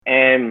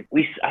And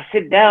I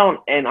sit down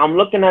and I'm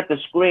looking at the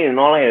screen and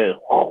all I hear is,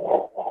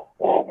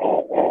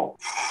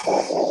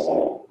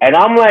 and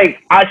I'm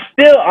like,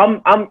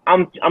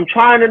 I'm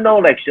trying to know,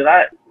 like,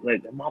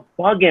 am I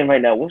bugging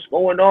right now? What's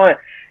going on?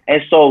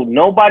 And so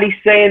nobody's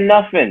saying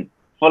nothing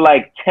for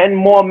like 10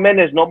 more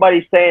minutes.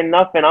 Nobody's saying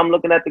nothing. I'm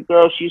looking at the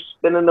girl. She's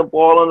spinning the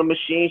ball on the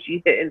machine.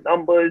 She's hitting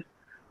numbers.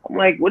 I'm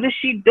like, what is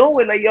she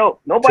doing? Like, yo,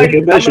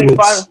 nobody.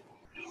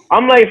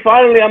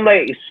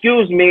 Finally,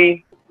 excuse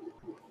me.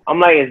 I'm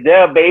like, is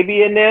there a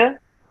baby in there?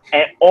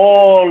 And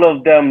all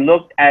of them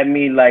looked at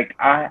me like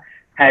I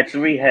had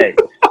 3 heads.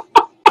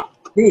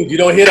 Dude, you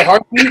don't hear the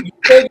heartbeat? You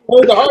said you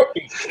heard the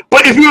heartbeat.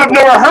 But if you have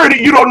never heard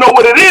it, you don't know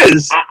what it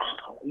is.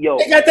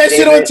 They got that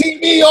shit on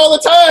TV all the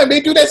time.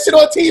 They do that shit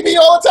on TV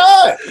all the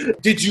time.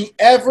 Did you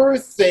ever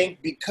think,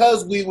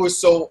 because we were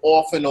so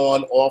off and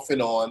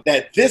on,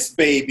 that this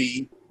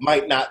baby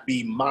might not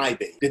be my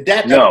baby? Did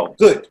that happen? No.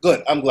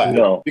 Good. I'm glad.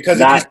 No. Because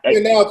if you see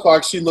her now,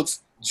 Clark, she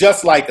looks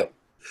just like him.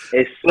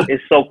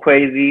 It's so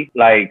crazy.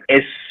 Like,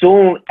 as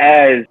soon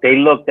as they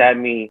looked at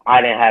me,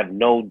 I didn't have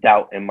no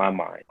doubt in my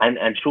mind.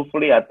 And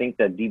truthfully, I think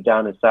that deep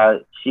down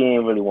inside, she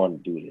didn't really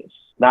want to do this.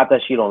 Not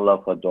that she don't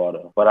love her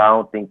daughter, but I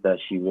don't think that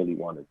she really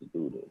wanted to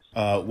do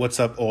this.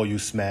 What's up, all you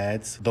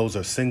smads? Those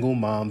are single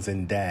moms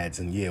and dads,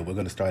 and yeah, we're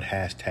going to start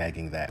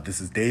hashtagging that. This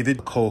is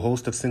David,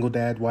 co-host of Single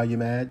Dad, Why You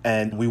Mad?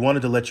 And we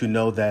wanted to let you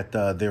know that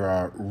there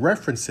are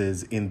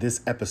references in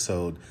this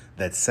episode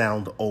that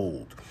sound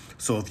old.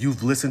 So if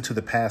you've listened to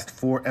the past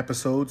 4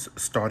 episodes,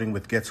 starting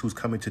with Guess Who's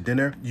Coming to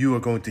Dinner, you are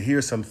going to hear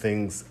some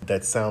things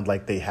that sound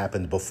like they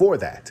happened before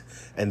that.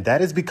 And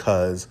that is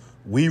because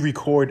we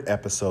record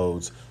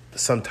episodes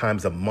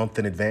sometimes a month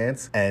in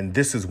advance. And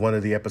this is one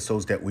of the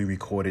episodes that we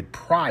recorded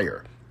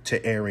prior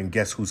to airing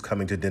Guess Who's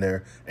Coming to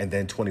Dinner, and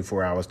then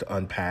 24 Hours to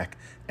Unpack,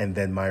 and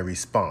then my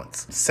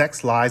response.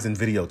 Sex, lies, and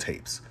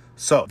videotapes.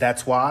 So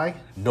that's why,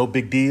 no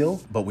big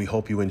deal, but we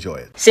hope you enjoy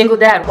it. Single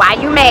dad, why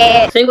you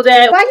mad? Single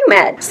dad, why you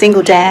mad?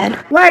 Single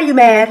dad, why are you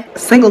mad?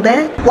 Single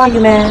dad, why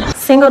you mad?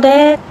 Single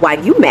dad, why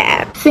you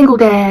mad? Single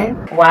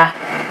dad, why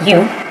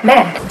you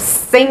mad?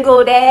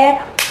 Single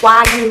dad,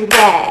 why you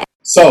mad?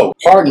 So,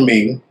 pardon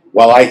me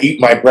while I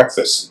eat my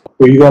breakfast.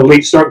 Were you got a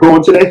late start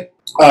going today?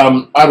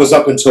 I was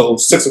up until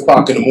 6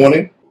 o'clock in the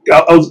morning.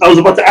 I was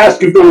about to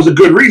ask if there was a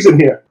good reason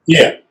here.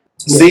 Yeah.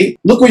 See,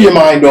 look where your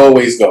mind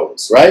always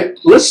goes, right?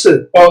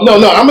 Listen. Oh, no,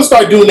 I'm going to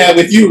start doing that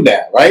with you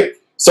now, right?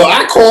 So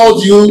I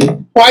called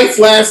you twice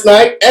last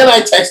night, and I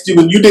texted you,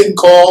 and you didn't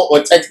call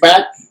or text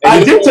back.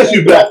 I did text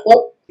you back.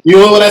 You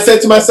know what I said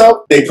to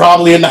myself? They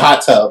probably in the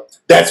hot tub.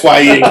 That's why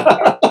you ain't.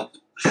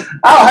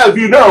 I'll have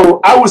you know,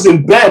 I was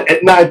in bed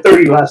at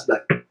 9:30 last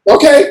night.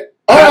 Okay.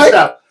 All right.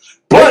 Out.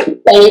 But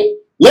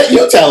let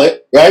you tell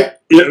it, right?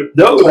 Yeah,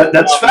 no,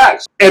 that's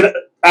facts. And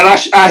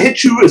I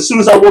hit you as soon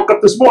as I woke up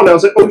this morning. I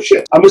was like, oh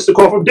shit, I missed a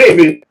call from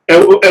David.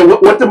 And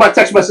what did my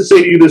text message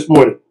say to you this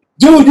morning?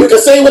 Dude, you can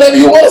say whatever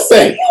you want to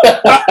say.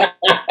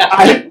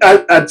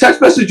 I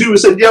text messaged you and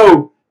said,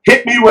 yo,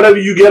 hit me whenever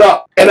you get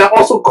up. And I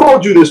also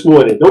called you this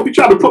morning. Don't be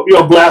trying to put me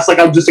on blast like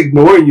I'm just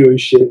ignoring you and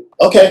shit.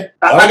 Okay.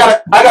 I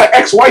got an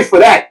ex-wife for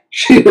that.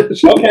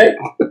 Okay.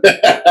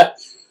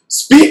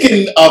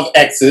 Speaking of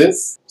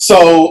exes,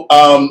 so,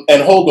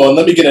 and hold on,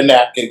 let me get a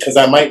napkin because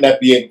I might not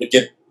be able to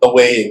get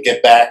away and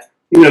get back.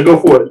 Yeah, go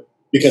for it.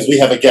 Because we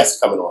have a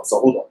guest coming on, so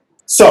hold on.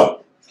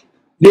 So,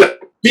 yeah.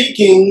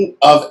 Speaking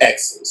of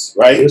exes,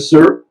 right? Yes,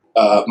 sir.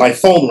 My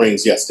phone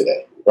rings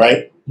yesterday,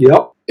 right?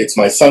 Yep. It's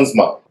my son's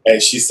mom, and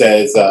she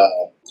says,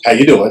 how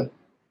you doing?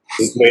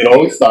 This is the way it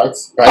always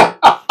starts, right?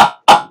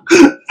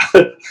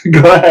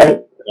 Go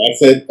ahead. And I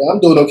said, I'm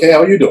doing okay,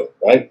 how are you doing,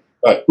 right?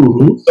 Right.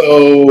 Mm-hmm.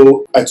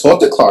 So I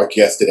talked to Clark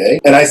yesterday,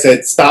 and I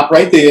said, stop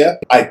right there.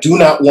 I do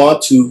not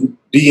want to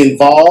be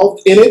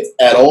involved in it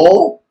at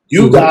all.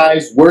 You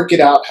guys work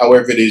it out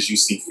however it is you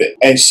see fit.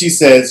 And she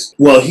says,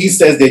 well, he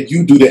says that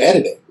you do the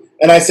editing.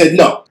 And I said,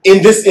 no.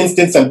 In this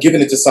instance, I'm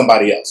giving it to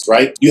somebody else,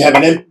 right? You have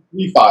an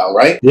MP3 file,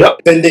 right?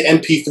 Yep. Send the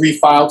MP3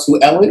 file to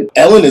Ellen.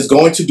 Ellen is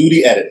going to do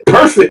the editing.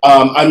 Perfect.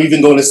 I'm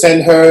even going to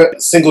send her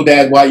Single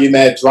Dad Why You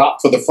Mad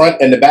drop for the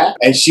front and the back.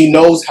 And she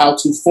knows how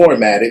to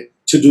format it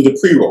to do the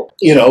pre-roll.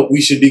 You know, we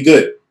should be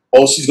good.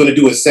 All she's going to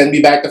do is send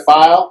me back the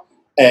file,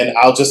 and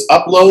I'll just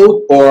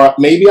upload, or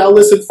maybe I'll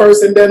listen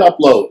first and then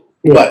upload.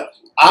 Yeah. But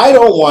I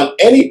don't want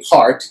any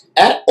part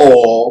at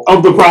all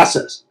of the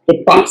process.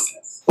 The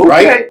process, okay.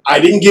 Right? I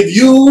didn't give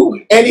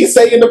you any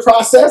say in the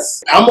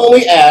process. I'm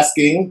only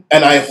asking,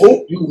 and I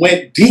hope you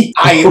went deep.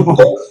 I hope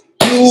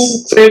you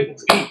went deep.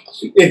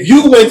 If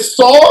you went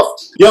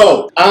soft,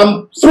 yo,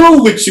 I'm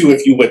through with you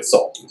if you went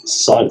soft.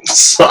 Son.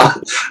 So,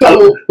 I'm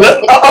going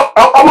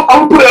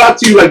to put it out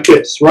to you like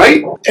this,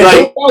 right?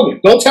 Like,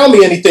 don't tell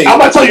me anything. I'm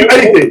not telling you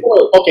anything.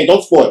 Okay,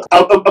 don't spoil it.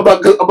 I'm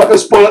not going to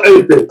spoil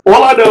anything.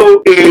 All I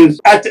know is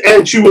at the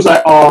end, she was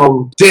like,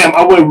 damn,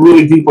 I went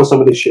really deep on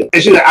some of this shit.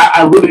 And she's like,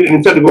 I really didn't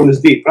intend to go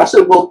this deep. I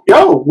said, well,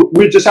 yo,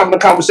 we're just having a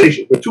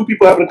conversation. We're two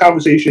people having a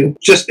conversation.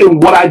 Just in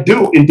what I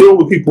do in dealing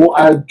with people,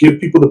 I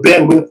give people the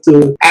bandwidth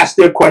to ask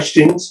their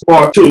questions.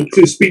 honest or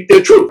to speak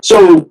their truth.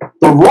 So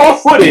the raw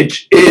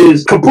footage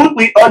is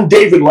completely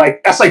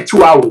un-David-like. That's like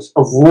 2 hours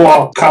of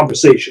raw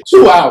conversation.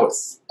 2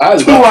 hours.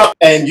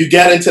 And you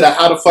get into the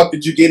how the fuck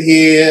did you get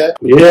here?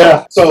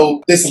 Yeah.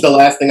 So this is the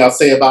last thing I'll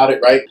say about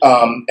it, right?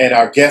 And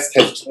our guest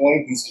has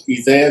joined.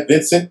 He's there.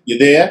 Vincent, you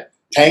there?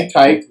 Hang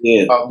tight.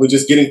 Yeah. We're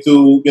just getting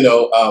through,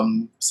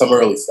 some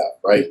early stuff,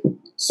 right?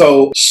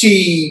 So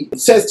she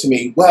says to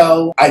me,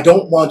 well, I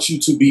don't want you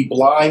to be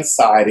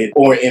blindsided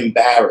or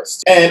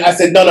embarrassed. And I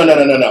said, no.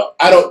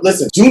 I don't,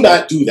 listen, do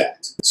not do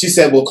that. She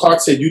said, well, Clark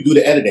said you do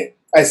the editing.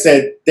 I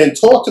said, then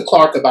talk to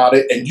Clark about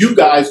it and you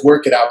guys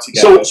work it out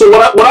together. So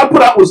what I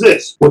put out was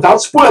this.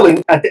 Without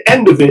spoiling, at the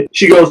end of it,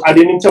 she goes, I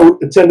didn't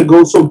intend to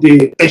go so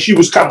deep. And she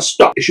was kind of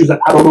stuck. And she was like,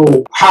 I don't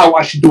know how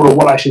I should do it or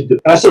what I should do.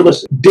 And I said,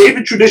 listen,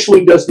 David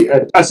traditionally does the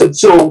edit. I said,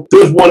 so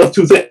there's one of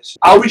two things.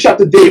 I'll reach out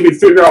to David,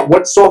 figure out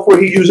what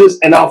software he uses,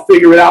 and I'll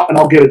figure it out and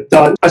I'll get it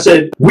done. I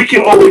said, we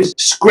can always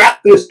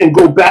scrap this and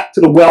go back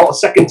to the well a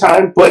second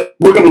time, but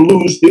we're going to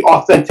lose the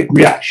authentic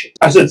reaction.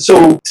 I said,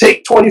 so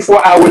take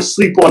 24 hours,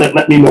 sleep on it,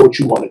 let me know what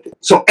you want to do.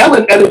 So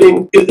Ellen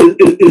editing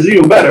is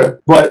even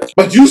better, but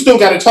you still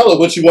got to tell her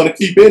what you want to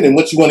keep in and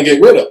what you want to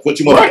get rid of, what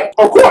you want to get.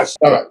 Of course.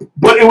 All right.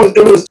 But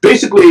it was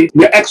basically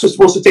your ex was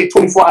supposed to take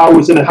 24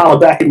 hours and then holler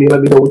back at me and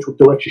let me know which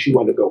direction she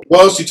wanted to go.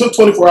 Well, she took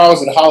 24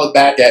 hours and hollered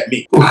back at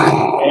me. And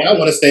I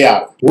want to stay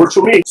out. Works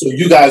for me. So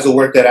you guys will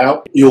work that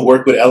out. You'll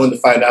work with Ellen to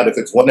find out if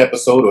it's 1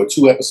 episode or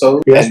 2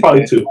 episodes. Yeah, it's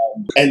probably 2.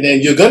 And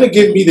then you're going to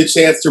give me the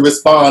chance to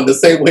respond the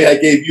same way I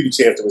gave you the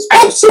chance to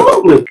respond.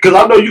 Absolutely. Because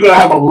I know you're going to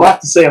have a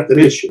lot to say after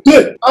this shit.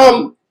 Good.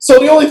 So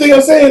the only thing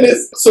I'm saying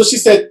is, so she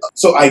said,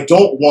 so I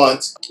don't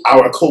want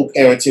our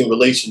co-parenting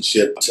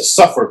relationship to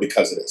suffer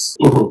because of this.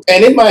 Mm-hmm.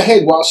 And in my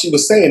head, while she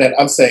was saying that,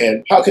 I'm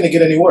saying, how can it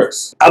get any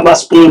worse? I'm not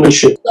spoiling this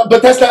shit. No,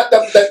 but that's not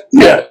that.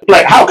 Yeah,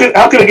 like how can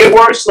it get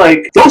worse?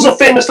 Like those are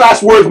famous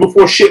last words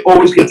before shit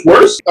always gets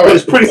worse. All right,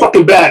 it's pretty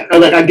fucking bad.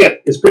 Like I get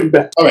it. It's pretty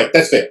bad. All right,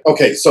 that's fair.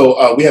 Okay,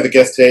 so we have a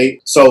guest today.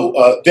 So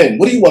Ben,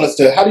 how do you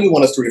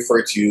want us to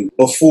refer to you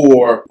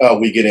before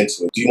we get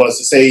into it? Do you want us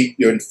to say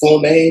your full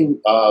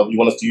name? You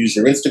want us to use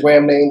your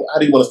Instagram name? How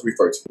do you want us to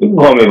refer to you? You can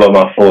call me by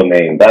my full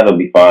name. That'll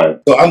be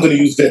fine. So I'm going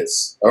to use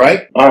Vince. All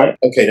right? All right.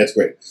 Okay, that's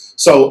great.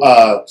 So,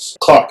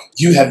 Clark,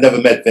 you have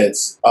never met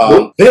Vince.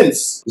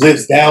 Vince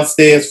lives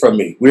downstairs from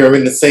me. We are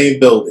in the same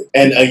building.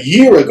 And a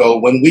year ago,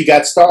 when we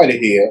got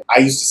started here,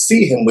 I used to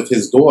see him with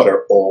his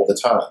daughter all the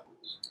time.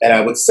 And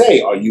I would say,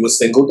 are you a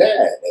single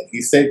dad? And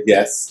he said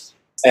yes.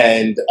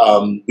 And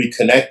we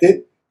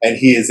connected. And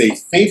he is a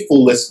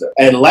faithful listener.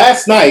 And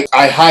last night,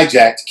 I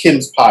hijacked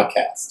Kim's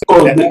podcast.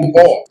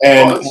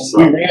 And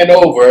we ran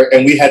over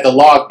and we had to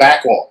log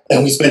back on.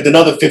 And we spent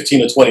another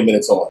 15 or 20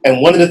 minutes on.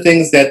 And one of the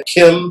things that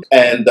Kim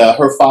and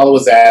her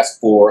followers asked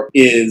for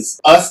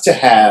is us to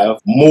have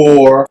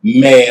more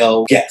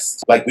male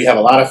guests. Like we have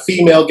a lot of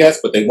female guests,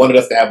 but they wanted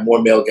us to have more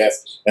male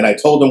guests. And I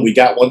told them we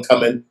got one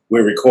coming.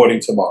 We're recording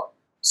tomorrow.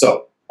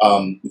 So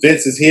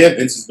Vince is here.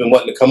 Vince has been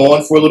wanting to come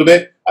on for a little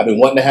bit. I've been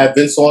wanting to have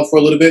Vince on for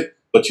a little bit.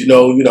 But,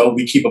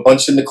 we keep a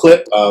bunch in the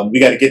clip. We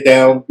got to get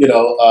down,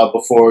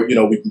 before,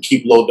 we can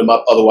keep loading them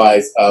up.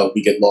 Otherwise,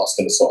 we get lost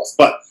in the sauce.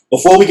 But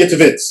before we get to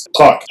Vince,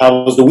 Clark,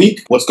 how was the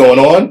week? What's going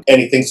on?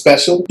 Anything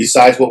special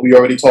besides what we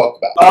already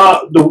talked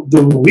about?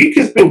 The week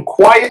has been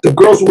quiet. The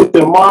girls are with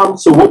their mom.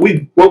 So what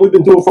we've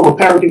been doing from a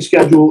parenting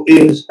schedule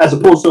is, as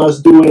opposed to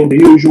us doing the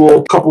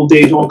usual couple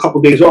days on,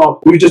 couple days off,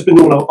 we've just been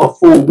doing a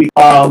full week.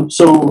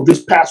 So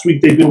this past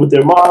week they've been with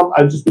their mom.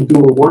 I've just been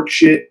doing work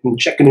shit and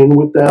checking in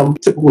with them.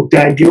 Typical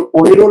dad guilt.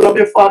 Oh, you don't love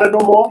your father no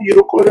more? You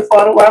don't call your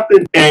father? What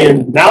happened?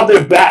 And now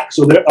they're back.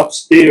 So they're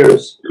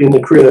upstairs in the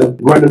crib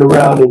running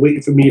around and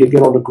waiting for me to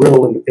get on the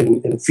grill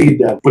and feed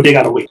them. But they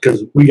got to wait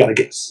because we got to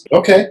guess.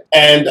 Okay.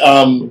 And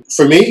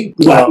for me,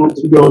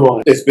 what's going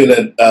on? It's been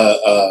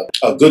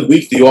a good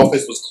week. The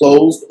office was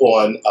closed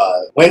on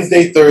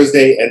Wednesday,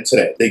 Thursday, and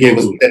today. They gave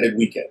us an extended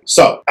weekend.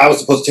 So I was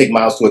supposed to take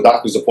Miles to a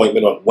doctor's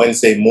appointment on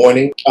Wednesday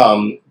morning,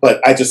 but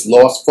I just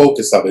lost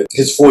focus of it,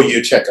 his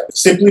 4-year checkup,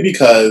 simply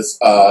because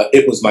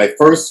it was my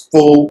first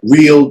full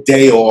real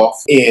day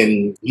off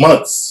in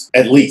months,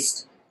 at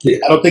least. Yeah.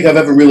 I don't think I've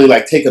ever really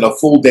taken a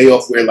full day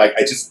off where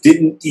I just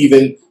didn't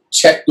even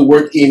check the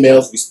work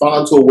emails,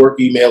 respond to a work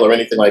email or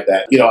anything like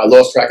that. I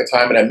lost track of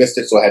time and I missed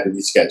it, so I had to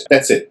reschedule.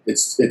 That's it.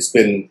 It's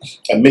been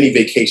a mini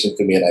vacation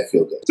for me and I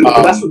feel good.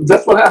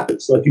 That's what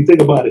happens. Like you think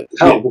about it.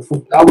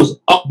 Before, I was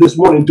up this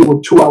morning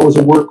doing 2 hours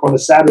of work on a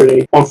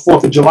Saturday on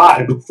 4th of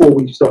July before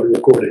we started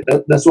recording.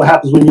 That's what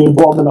happens when you're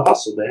involved in a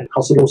hustle, man.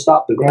 Hustle don't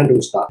stop. The grind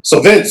don't stop.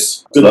 So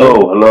Vince.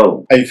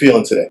 Hello. How you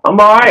feeling today? I'm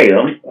all right.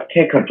 I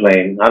can't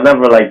complain. I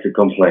never like to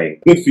complain.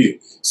 Good for you.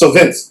 So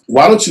Vince,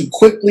 why don't you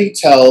quickly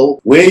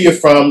tell where you're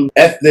from,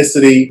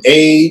 ethnicity,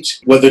 age,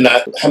 whether or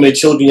not, how many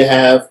children you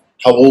have,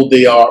 how old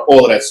they are,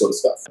 all of that sort of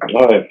stuff.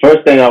 All right.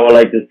 First thing I would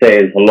like to say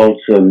is hello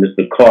to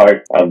Mr.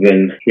 Clark. I've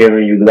been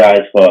hearing you guys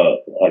for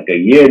a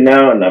year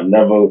now, and I've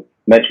never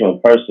met you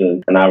in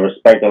person, and I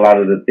respect a lot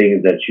of the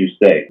things that you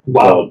say.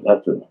 Wow.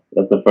 So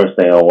that's the first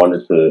thing I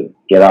wanted to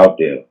get out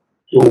there.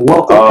 You're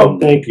welcome.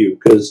 Thank you,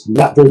 because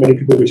not very many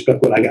people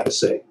respect what I got to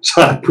say.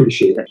 So I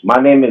appreciate it.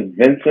 My name is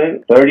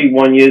Vincent,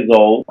 31 years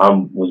old. I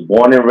was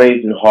born and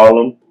raised in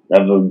Harlem.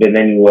 Never been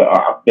anywhere.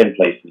 I've been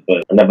places,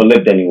 but I never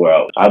lived anywhere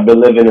else. I've been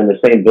living in the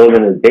same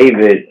building as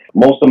David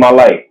most of my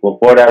life.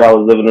 Before that, I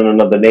was living in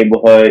another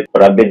neighborhood,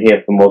 but I've been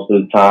here for most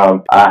of the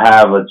time. I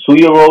have a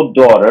 2-year-old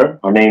daughter.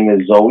 Her name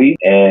is Zoe,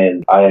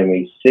 and I am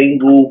a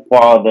single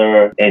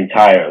father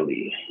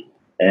entirely.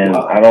 And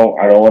I don't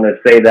want to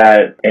say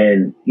that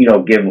and,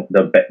 give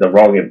the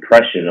wrong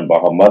impression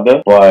about her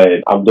mother, but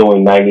I'm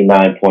doing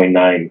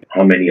 99.9,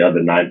 how many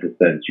other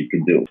 9% you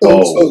can do.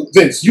 So,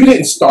 Vince, you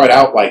didn't start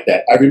out like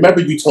that. I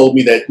remember you told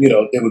me that,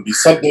 there would be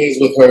some days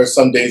with her,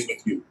 some days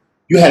with you.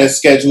 You had a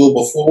schedule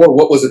before.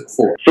 What was it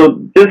before?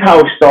 So this is how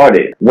it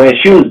started. When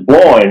she was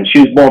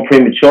born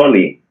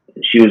prematurely.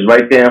 She was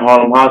right there in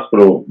Harlem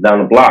Hospital down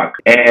the block.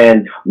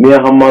 And me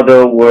and her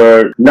mother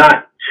were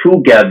not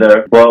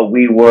together, but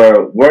we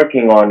were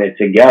working on it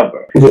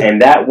together.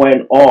 And that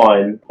went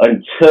on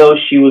until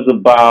she was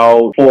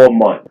about 4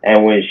 months.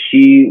 And when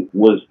she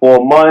was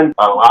 4 months,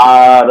 a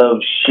lot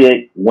of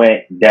shit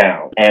went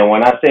down. And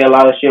when I say a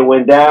lot of shit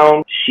went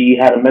down, she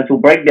had a mental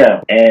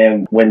breakdown.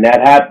 And when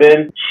that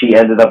happened, she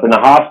ended up in the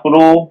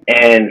hospital.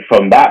 And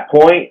from that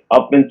point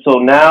up until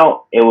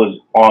now, it was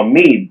on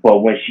me. But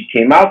when she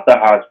came out the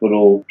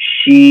hospital,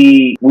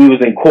 we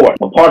was in court.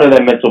 A part of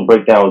that mental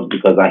breakdown was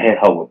because I hit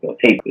her with the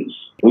papers.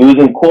 We was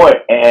in court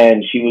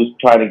and she was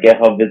trying to get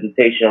her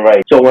visitation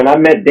right. So when I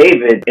met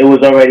David, it was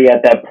already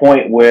at that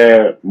point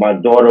where my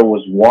daughter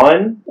was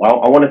 1.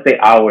 I want to say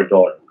our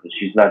daughter, because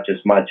she's not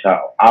just my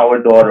child.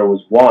 Our daughter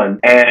was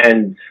 1,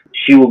 and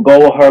she would go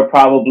with her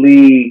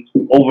probably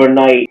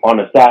overnight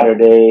on a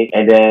Saturday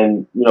and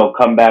then,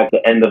 come back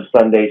the end of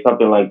Sunday,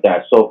 something like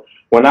that. So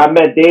when I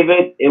met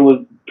David, it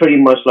was pretty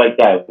much like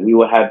that. We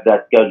would have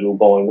that schedule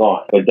going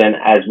on. But then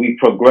as we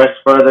progressed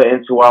further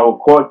into our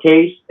court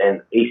case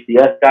and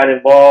ACS got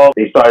involved,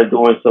 they started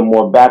doing some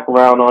more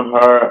background on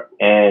her.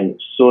 And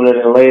sooner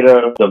than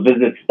later, the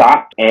visit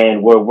stopped.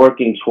 And we're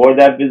working toward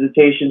that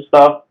visitation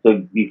stuff to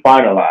be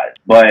finalized.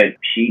 But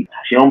she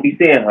don't be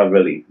seeing her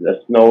really.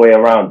 There's no way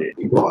around it.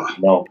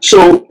 No.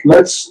 So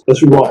let's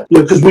rewind.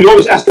 Because we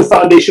always ask the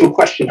foundational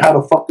question, how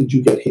the fuck did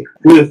you get here?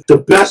 With the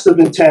best of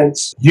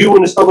intents, you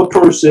and this other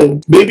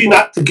person, maybe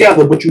not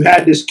together, but you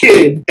had this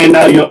kid, and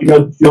now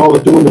y'all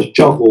are doing this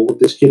juggle with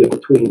this kid in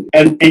between.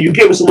 And you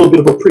gave us a little bit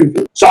of a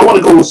preview. So I want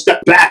to go a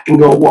step back and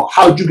go, well,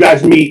 how'd you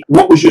guys meet?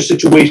 What was your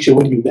situation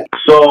when you met?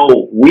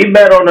 So we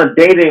met on a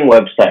dating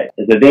website.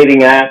 It's a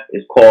dating app.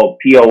 It's called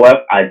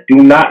POF. I do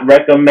not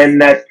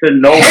recommend that to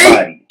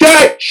nobody.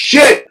 That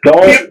shit.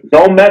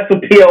 Don't mess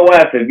with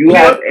POF.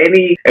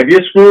 If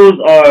your screws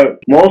are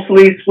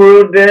mostly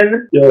screwed,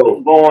 then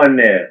don't go on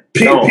there.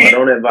 I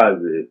don't advise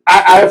it.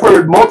 I've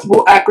heard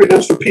multiple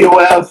acronyms for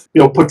POF.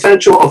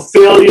 Potential of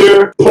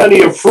failure,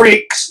 plenty of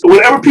freaks.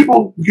 Whenever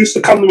people used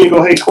to come to me and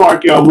go, "Hey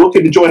Clark, I'm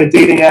looking to join a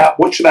dating app.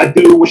 What should I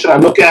do? What should I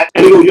look at?"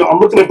 And they go, "I'm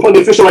looking at plenty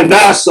of fish." I'm like,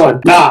 "Nah,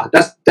 son, nah.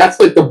 That's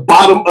like the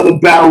bottom of the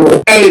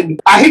barrel." And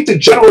I hate to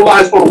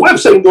generalize on a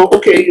website and go,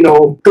 "Okay,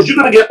 because you're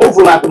gonna get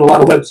overlap in a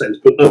lot of websites."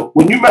 But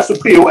when you mess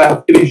with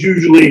POF, it is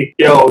usually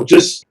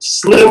just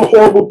slim,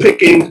 horrible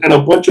pickings and a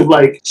bunch of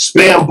like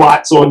spam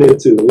bots on there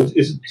too.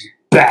 It's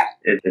bad.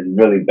 It's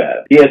really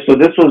bad. Yeah, so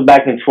this was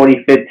back in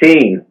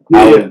 2015. Yeah.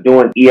 I was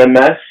doing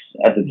EMS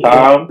at the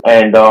time,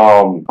 and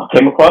I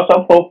came across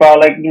her profile,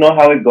 like,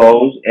 how it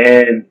goes,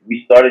 and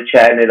we started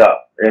chatting it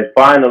up. And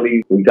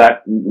finally,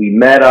 we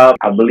met up.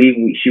 I believe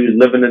she was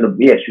living in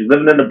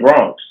the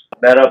Bronx.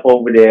 Met up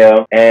over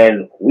there,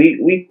 and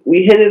we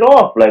hit it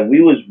off. Like,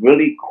 we was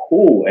really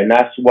cool, and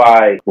that's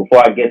why, before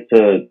I get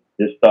to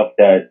this stuff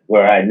that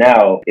we're at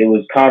now, it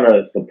was kind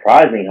of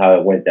surprising how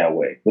it went that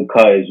way,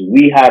 because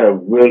we had a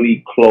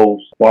really close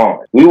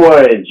bond. We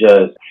weren't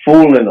just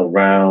fooling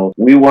around.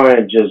 We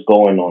weren't just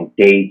going on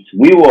dates.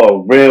 We were a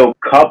real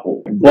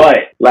couple. But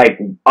like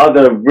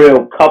other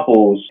real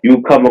couples,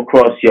 you come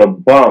across your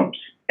bumps.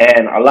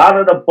 And a lot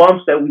of the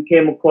bumps that we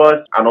came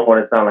across, I don't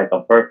want to sound like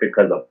I'm perfect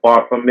because I'm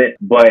far from it,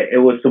 but it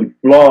was some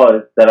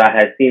flaws that I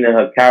had seen in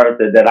her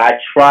character that I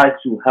tried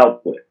to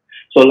help with.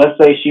 So let's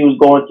say she was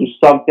going through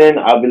something,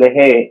 I'll be like,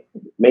 hey,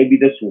 maybe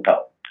this will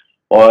help.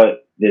 Or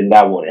then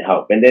that wouldn't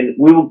help. And then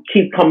we would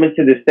keep coming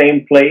to the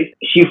same place.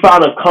 She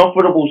found a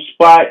comfortable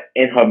spot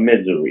in her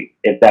misery,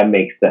 if that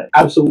makes sense.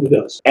 Absolutely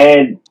does.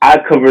 And I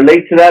could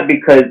relate to that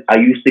because I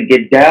used to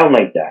get down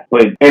like that.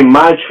 But in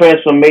my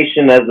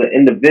transformation as an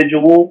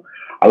individual,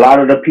 a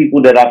lot of the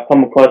people that I've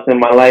come across in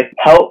my life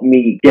helped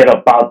me get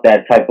about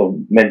that type of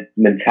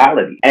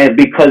mentality. And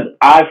because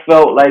I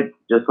felt like,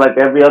 just like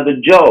every other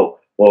Joe,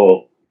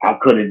 well, I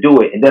couldn't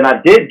do it. And then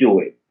I did do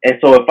it. And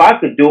so if I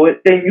could do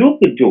it, then you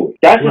could do it.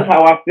 That's just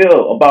how I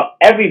feel about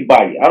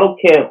everybody. I don't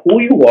care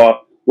who you are,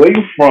 where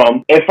you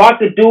from? If I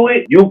could do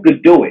it, you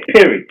could do it,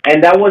 period.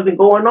 And that wasn't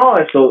going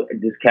on. So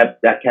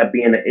that kept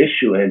being an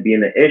issue.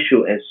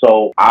 And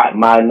so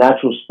my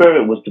natural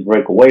spirit was to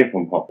break away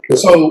from her.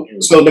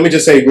 So let me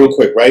just say real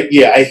quick, right?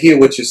 Yeah, I hear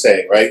what you're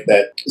saying, right?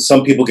 That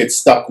some people get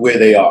stuck where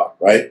they are,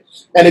 right?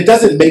 And it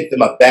doesn't make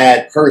them a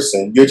bad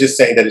person. You're just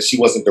saying that she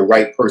wasn't the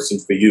right person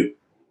for you.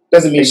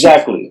 Doesn't mean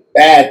exactly she's a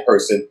bad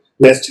person.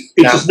 That's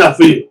just not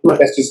for you. Right.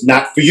 That's just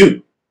not for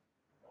you.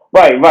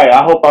 Right.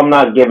 I hope I'm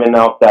not giving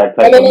out that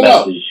type of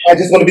message. I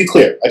just want to be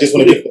clear.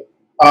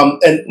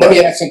 And let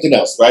me ask something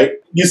else, right?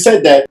 You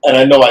said that, and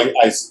I know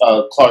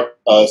Clark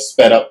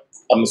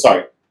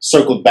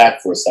circled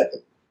back for a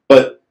second,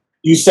 but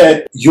you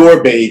said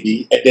your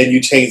baby, and then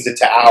you changed it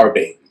to our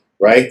baby,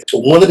 right? So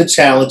one of the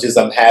challenges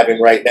I'm having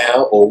right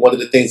now, or one of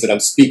the things that I'm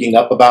speaking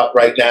up about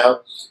right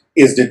now,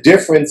 is the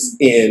difference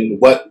in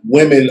what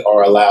women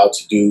are allowed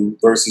to do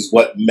versus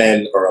what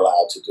men are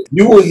allowed to do.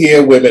 You will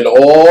hear women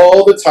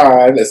all the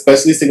time,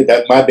 especially saying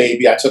that my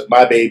baby, I took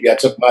my baby,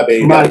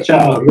 my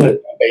child, my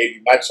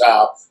baby, my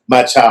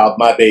child,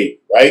 my baby,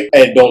 right?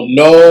 And don't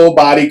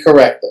nobody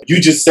correct them. You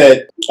just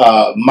said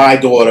my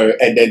daughter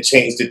and then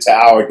changed it to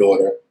our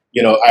daughter.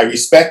 You know, I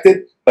respect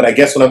it, but I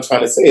guess what I'm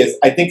trying to say is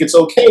I think it's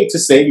okay to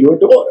say your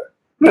daughter.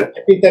 I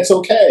think that's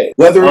okay.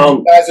 Whether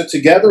you guys are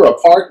together,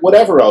 apart,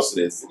 whatever else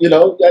it is. You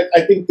know,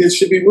 I think there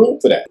should be room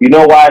for that. You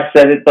know why I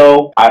said it,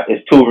 though?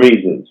 It's two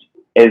reasons.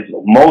 It's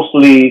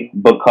mostly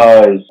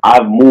because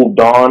I've moved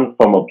on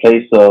from a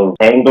place of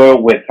anger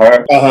with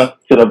her to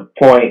the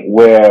point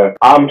where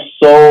I'm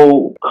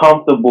so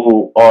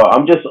comfortable, or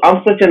I'm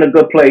such in a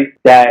good place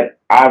that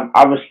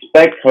I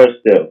respect her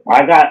still.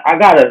 I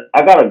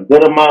got a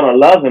good amount of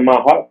love in my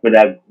heart for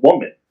that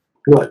woman.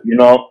 Right. You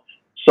know?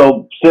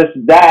 So since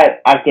that,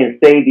 I can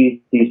say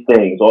these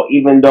things, or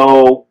even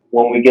though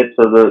when we get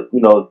to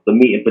the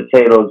meat and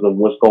potatoes of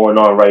what's going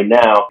on right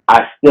now,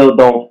 I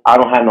don't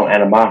have no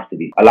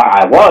animosity.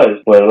 I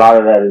was, but a lot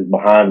of that is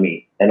behind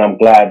me, and I'm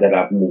glad that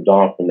I've moved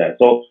on from that.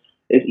 So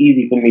it's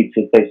easy for me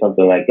to say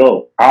something like,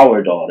 "Oh,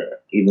 our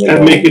daughter,"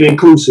 and make it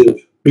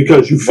inclusive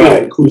because you feel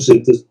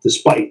inclusive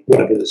despite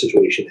whatever the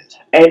situation is.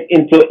 And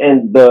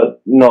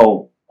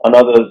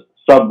another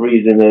sub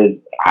reason is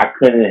I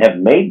couldn't have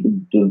made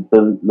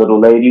the little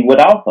lady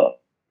without her.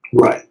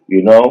 Right.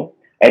 You know?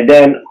 And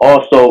then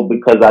also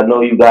because I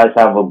know you guys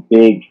have a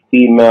big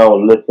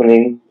female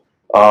listening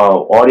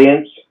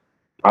audience,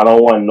 I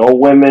don't want no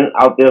women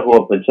out there who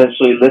are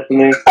potentially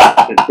listening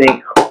to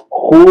think,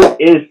 who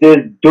is this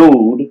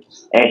dude?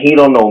 And he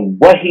don't know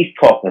what he's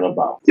talking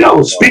about.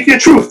 Yo, speak your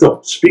truth, though.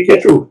 Speak your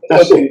truth.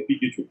 That's it.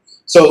 Speak your truth.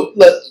 So,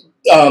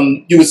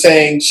 you were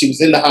saying she was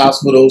in the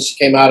hospital. She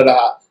came out of the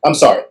hospital. I'm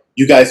sorry.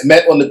 You guys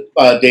met on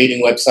the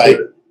dating website,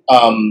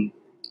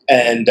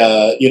 and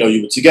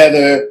you were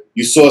together.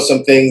 You saw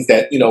some things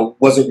that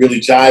wasn't really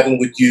jiving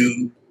with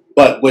you.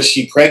 But was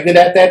she pregnant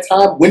at that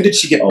time? When did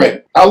she get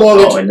pregnant? How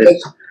long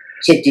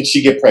did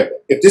she get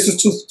pregnant? If this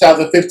is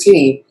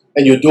 2015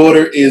 and your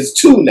daughter is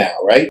 2 now,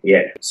 right?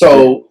 Yeah.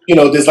 So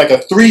there's like a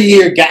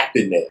 3-year gap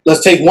in there.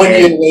 Let's take 1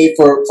 year away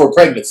for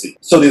pregnancy.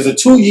 So there's a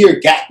 2-year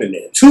gap in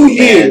there. 2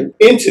 years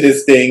into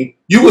this thing,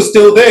 you were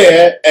still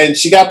there, and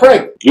she got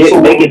pregnant. Yeah,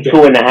 so make it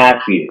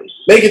 2.5 years.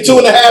 Make it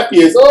 2.5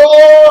 years.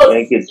 Oh,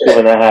 make it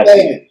 2.5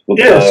 years.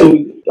 Because,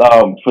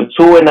 for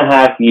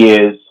 2.5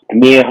 years,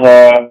 me and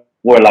her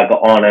were like an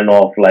on and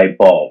off light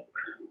bulb.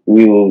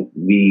 We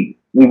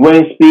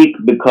wouldn't speak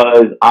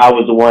because I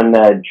was the one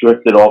that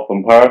drifted off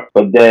from her.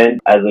 But then,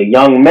 as a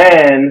young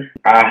man,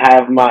 I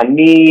have my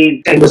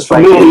needs, and just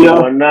like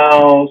everyone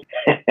else.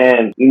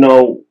 And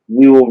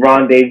we will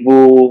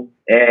rendezvous.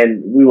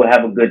 And we would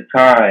have a good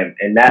time.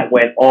 And that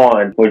went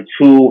on for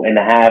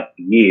 2.5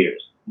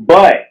 years.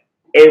 But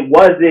it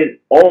wasn't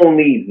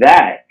only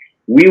that.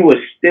 We were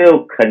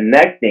still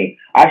connecting.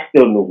 I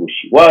still knew who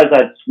she was.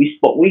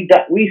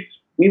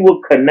 We were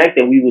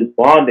connected. We was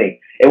bonding.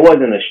 It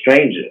wasn't a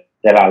stranger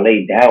that I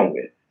laid down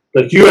with.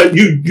 Like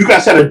you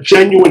guys had a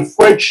genuine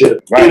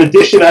friendship, right, in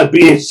addition to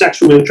being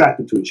sexually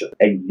attracted to each other.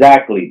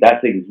 Exactly.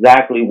 That's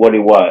exactly what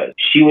it was.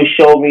 She would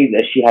show me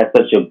that she had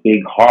such a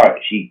big heart.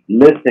 She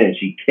listened.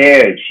 She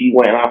cared. She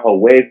went out her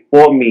way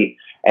for me.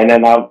 And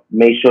then I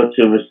made sure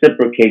to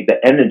reciprocate the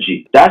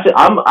energy.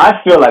 I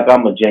feel like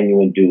I'm a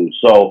genuine dude.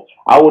 So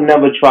I would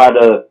never try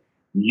to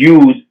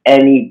use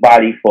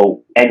anybody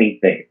for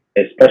anything,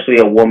 especially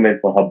a woman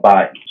for her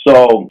body.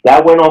 So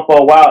that went on for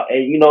a while.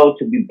 And,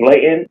 to be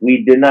blatant,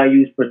 we did not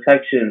use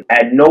protection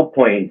at no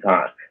point in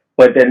time.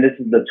 But then this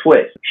is the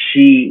twist.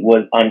 She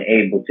was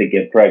unable to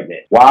get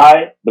pregnant.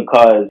 Why?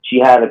 Because she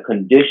had a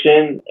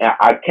condition.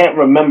 I can't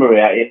remember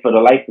it for the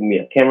life of me.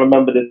 I can't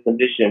remember this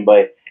condition,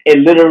 but it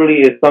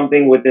literally is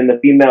something within the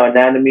female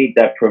anatomy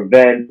that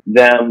prevents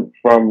them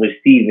from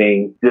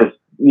receiving this,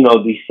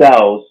 these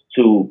cells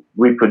to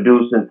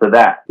reproduce into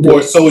that.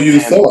 Or so you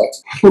thought.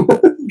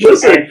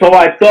 And so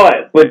I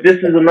thought, but this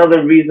is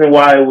another reason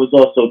why it was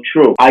also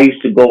true. I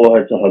used to go with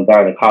her to her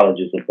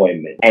gynecologist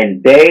appointment,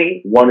 and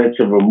they wanted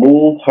to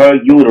remove her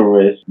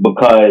uterus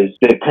because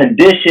the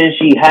condition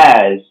she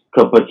has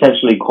could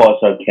potentially cause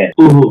her cancer.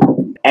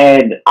 Mm-hmm.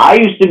 And I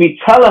used to be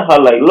telling her,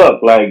 like,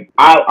 look, like,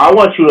 I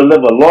want you to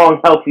live a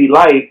long, healthy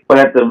life, but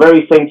at the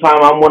very same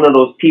time, I'm one of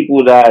those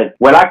people that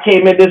what I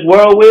came in this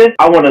world with,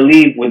 I want to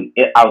leave with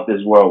it out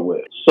this world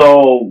with.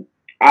 So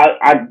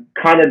I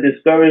kind of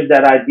discouraged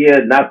that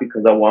idea, not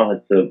because I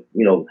want her to,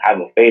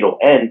 have a fatal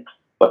end,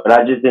 but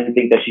I just didn't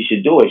think that she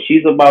should do it.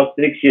 She's about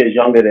 6 years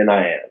younger than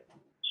I am.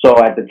 So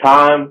at the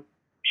time,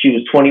 she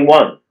was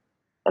 21.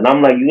 And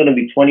I'm like, you're going to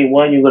be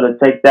 21? You're going to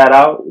take that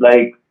out?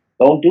 Like,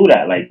 don't do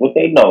that. Like, what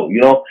they know,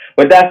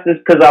 But that's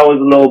just because I was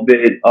a little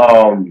bit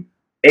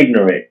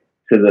ignorant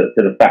to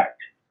the fact.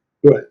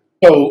 Right.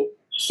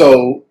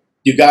 So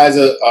you guys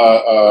are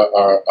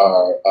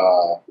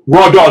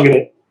raw dogging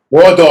it.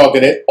 Raw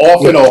dogging it,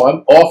 off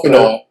and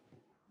on.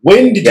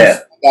 When did you find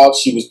out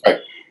she was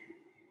pregnant?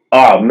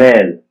 Oh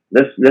man,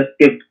 let's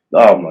get.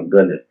 Oh my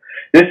goodness,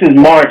 this is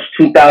March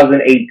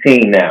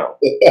 2018 now.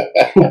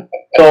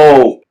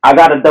 So I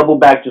got to double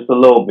back just a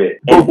little bit.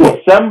 In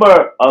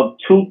December of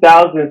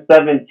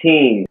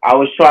 2017, I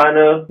was trying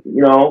to,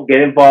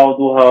 get involved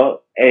with her,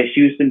 and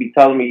she used to be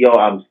telling me, "Yo,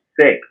 I'm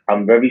sick.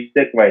 I'm very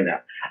sick right now."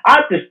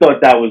 I just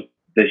thought that was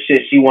the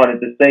shit she wanted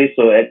to say,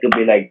 so it could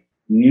be like,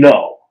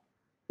 "No.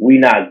 We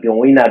not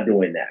doing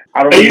that."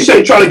 And you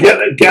say try to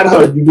get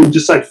her. You mean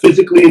just like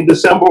physically in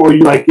December, or you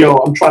like, yo,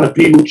 I'm trying to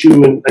be with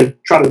you and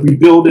try to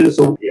rebuild this?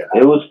 Or yeah,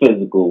 it was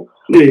physical.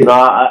 Yeah.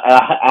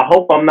 I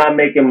hope I'm not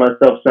making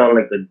myself sound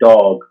like a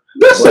dog.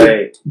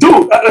 Listen,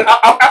 dude,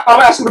 I'm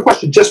asking the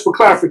question just for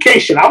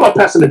clarification. I'm not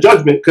passing the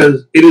judgment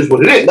because it is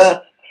what it is.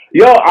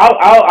 Yo,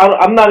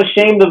 I'm not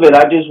ashamed of it.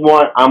 I just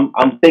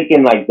I'm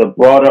thinking like the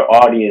broader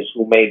audience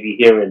who may be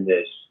hearing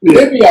this.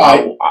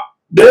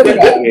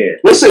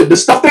 Listen, the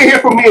stuff they hear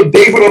from me and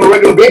David on a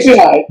regular basis,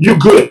 you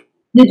good.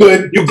 You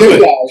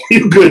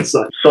good,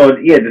 son. So,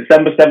 yeah,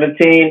 December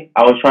 17th,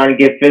 I was trying to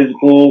get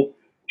physical.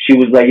 She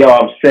was like, yo,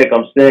 I'm sick.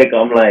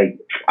 I'm like,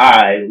 all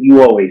right,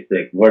 you always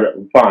sick. We're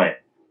fine.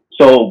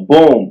 So,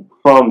 boom,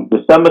 from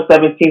December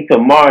 17th to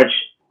March,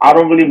 I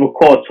don't really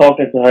recall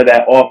talking to her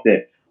that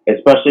often,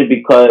 especially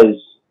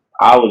because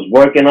I was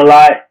working a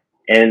lot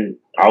and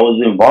I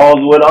was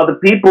involved with other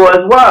people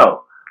as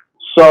well.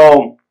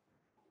 So,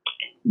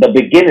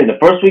 the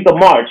first week of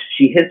March,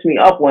 she hits me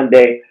up one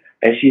day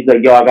and she's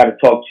like, yo, I got to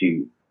talk to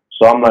you.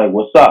 So I'm like,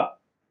 what's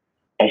up?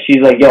 And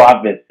she's like, yo,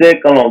 I've been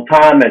sick a long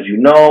time, as you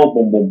know,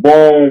 boom, boom,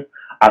 boom.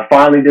 I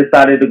finally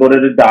decided to go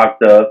to the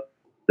doctor.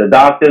 The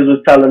doctors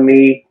was telling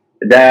me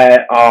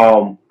that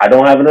I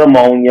don't have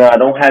pneumonia, I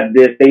don't have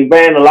this. They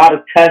ran a lot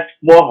of tests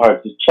for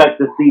her to check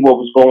to see what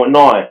was going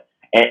on.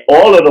 And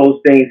all of those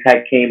things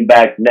had came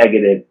back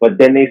negative. But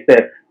then they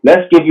said,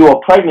 let's give you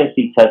a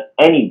pregnancy test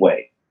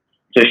anyway.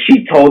 So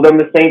she told them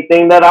the same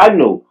thing that I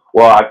knew.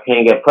 Well, I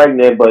can't get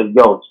pregnant, but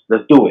yo,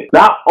 let's do it.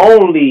 Not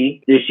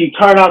only did she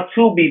turn out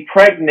to be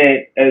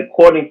pregnant,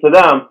 according to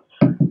them,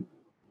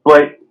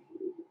 but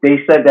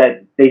they said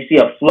that they see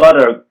a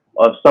flutter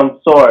of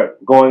some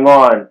sort going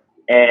on,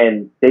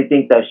 and they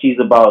think that she's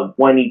about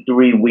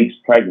 23 weeks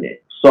pregnant.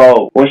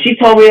 So when she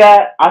told me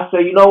that, I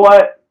said, you know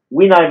what?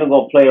 We're not even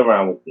going to play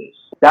around with this.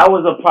 That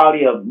was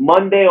probably a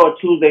Monday or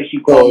Tuesday she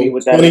called me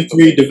with that.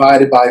 23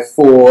 divided by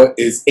 4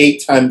 is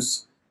 8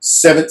 times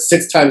 7.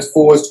 6 times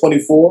 4 is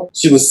 24.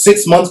 She was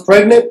 6 months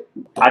pregnant.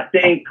 I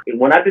think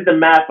when I did the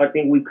math, I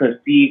think we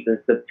conceived in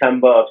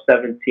September of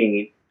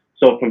 17.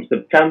 So from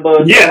September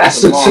to March,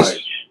 that's 6 months.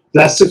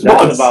 That's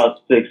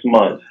about 6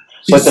 months.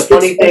 But the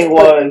funny thing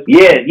was,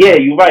 yeah,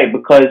 you're right,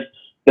 because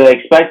the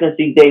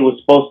expectancy date was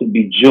supposed to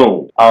be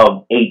June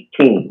of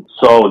 18.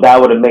 So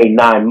that would have made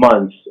 9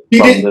 months. He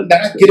did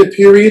not get a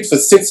period for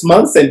 6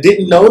 months and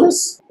didn't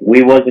notice?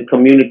 We wasn't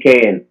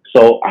communicating.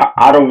 So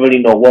I don't really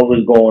know what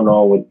was going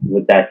on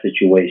with that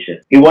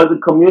situation. He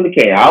wasn't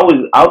communicating. I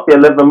was out there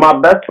living my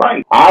best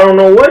life. I don't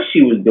know what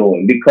she was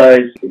doing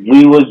because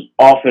we was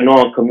off and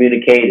on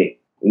communicating.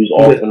 We was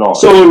off and on.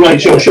 So like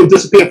she'll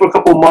disappear for a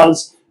couple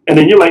months, and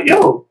then you're like,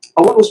 yo,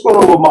 I wonder what's going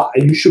on with Ma.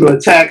 And you should have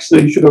texted,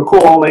 or you should have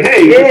called, like,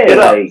 hey, get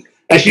up.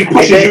 And she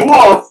pushes you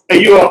off,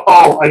 and you're,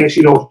 oh, I guess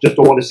you just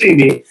don't want to see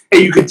me,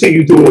 and you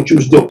continue doing what you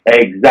was doing.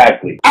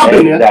 Exactly.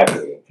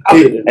 Exactly.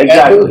 Did you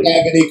ever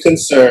have any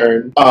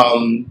concern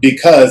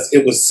because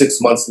it was 6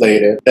 months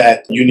later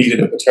that you needed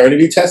a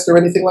paternity test or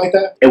anything like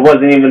that? It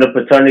wasn't even a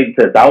paternity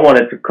test. I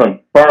wanted to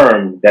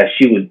confirm that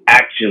she was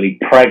actually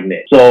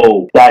pregnant.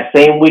 So that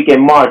same week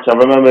in March, I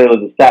remember it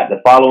was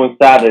the following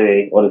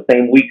Saturday or the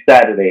same week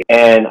Saturday,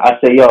 and I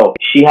said, yo,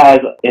 she has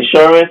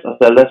insurance. I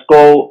said, let's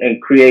go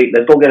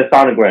get a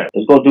sonogram.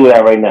 Let's go do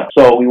that right now.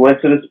 So we went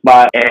to the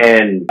spot,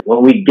 and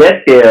when we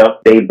get there,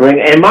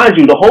 and mind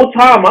you, the whole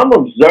time I'm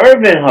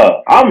observing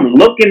her. I'm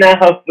looking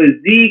at her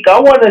physique. I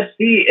want to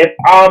see if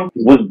I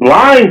was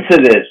blind to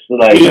this,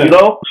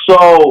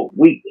 So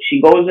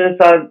she goes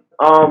inside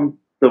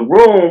the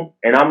room,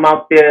 and I'm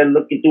out there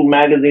looking through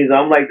magazines.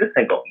 I'm like, this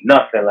ain't gonna be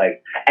nothing.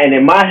 And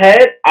in my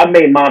head, I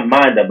made my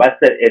mind up. I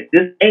said, if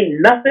this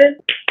ain't nothing,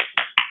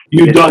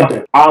 You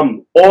done.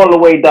 I'm all the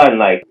way done.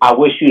 Like, I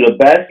wish you the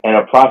best and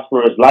a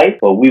prosperous life,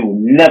 but we will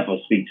never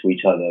speak to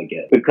each other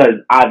again.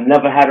 Because I've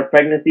never had a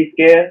pregnancy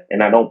scare,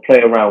 and I don't play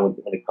around with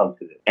it when it comes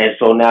to this. And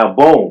so now,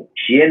 boom,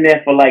 she in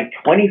there for like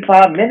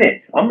 25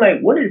 minutes. I'm like,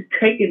 what is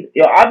taking?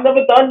 Yo, I've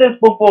never done this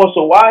before,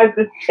 so why is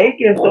this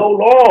taking so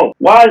long?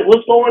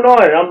 What's going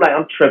on? And I'm like,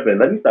 I'm tripping.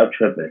 Let me stop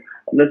tripping.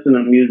 I'm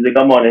listening to music.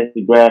 I'm on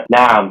Instagram.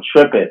 Nah, I'm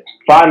tripping.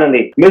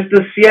 Finally,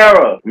 Mr.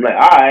 Sierra. I'm like,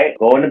 all right,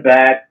 go in the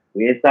back.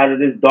 We inside of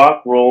this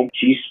dark room.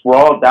 She's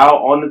sprawled out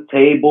on the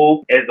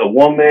table. There's a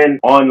woman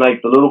on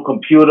like the little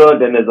computer.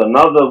 Then there's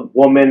another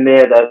woman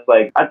there that's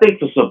like, I think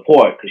for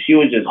support, because she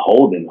was just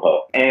holding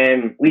her.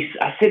 And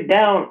I sit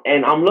down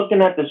and I'm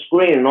looking at the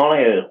screen and all I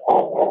hear is,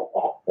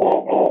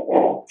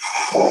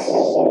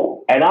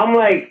 and I'm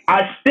like,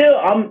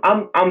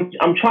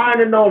 I'm trying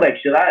to know,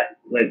 like,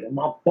 am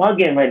I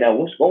bugging right now?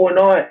 What's going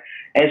on?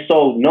 And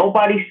so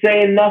nobody's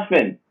saying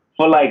nothing.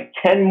 For like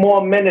 10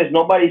 more minutes,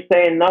 nobody's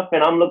saying nothing.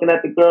 I'm looking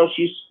at the girl.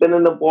 She's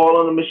spinning the ball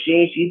on the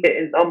machine. She's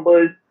hitting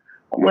numbers.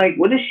 I'm like,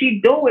 what is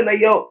she doing? Like,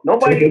 yo,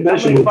 nobody.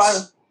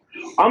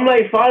 I'm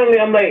like, finally,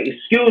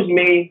 excuse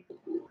me.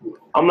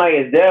 I'm like,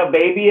 is there a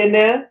baby in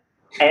there?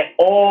 And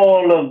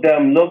all of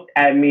them looked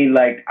at me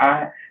like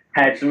I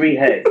had 3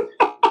 heads.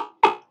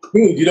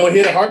 Dude, you don't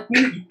hear the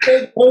heartbeat? You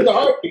can't hear the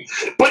heartbeat.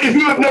 But if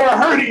you have never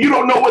heard it, you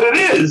don't know what it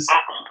is.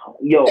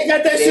 Yo, they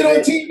got that shit on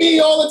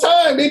TV all the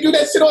time. They do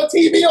that shit on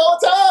TV all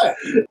the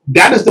time.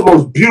 That is the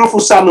most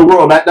beautiful sound in the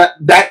world.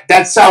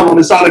 That sound on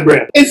the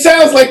sonogram. It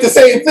sounds like the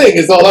same thing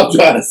is all I'm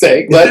trying to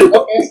say. But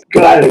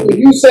okay.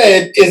 You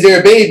said, is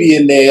there a baby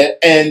in there?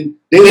 And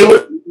they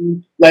were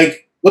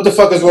like, what the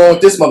fuck is wrong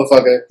with this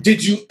motherfucker?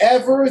 Did you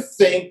ever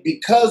think,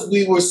 because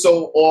we were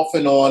so off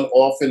and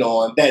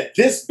on, that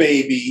this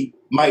baby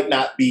might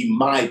not be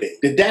my baby?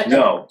 Did that?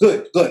 No.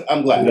 Good.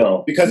 I'm glad.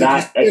 No. Because if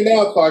you see her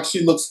now, Clark,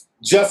 she looks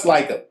just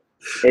like him.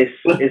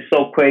 It's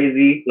so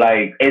crazy.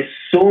 Like, as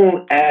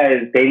soon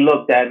as they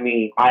looked at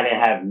me, I didn't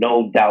have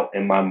no doubt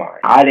in my mind.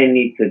 I didn't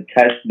need to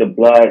test the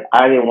blood.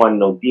 I didn't want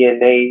no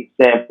DNA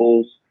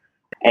samples.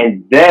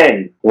 And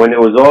then, when it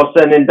was all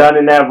said and done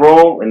in that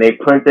room, and they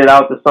printed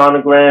out the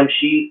sonogram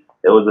sheet,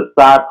 there was a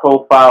side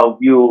profile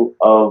view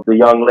of the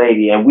young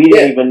lady, and we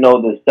didn't even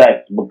know the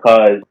sex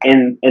because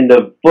in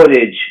the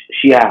footage,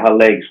 she had her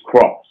legs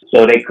crossed.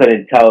 So they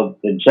couldn't tell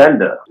the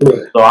gender.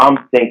 Right. So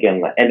I'm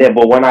thinking,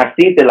 but when I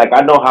see it, like,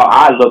 I know how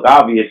I look,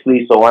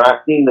 obviously. So when I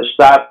seen the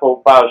side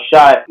profile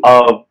shot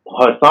of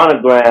her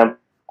sonogram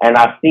and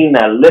I seen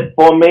that lip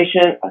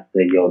formation, I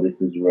said, yo, this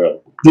is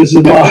real. This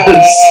is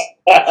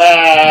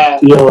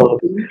yo.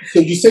 So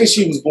you say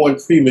she was born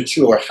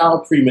premature. How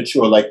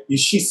premature? Like,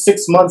 she's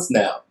 6 months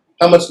now.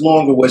 How much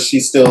longer was she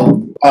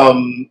still? I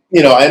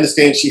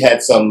understand she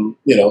had some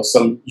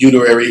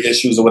uterary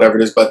issues or whatever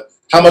it is, but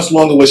how much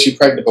longer was she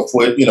pregnant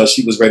before,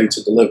 she was ready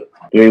to deliver?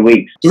 3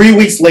 weeks. 3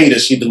 weeks later,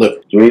 she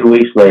delivered. 3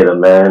 weeks later,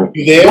 man.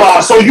 You there? Wow,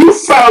 so you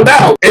found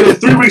out, and then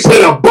 3 weeks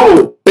later,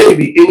 boom,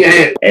 baby in your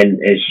head. And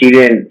she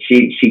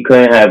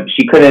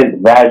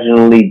couldn't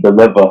vaginally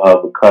deliver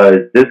her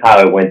because this is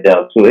how it went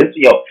down too.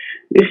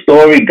 This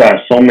story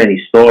got so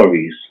many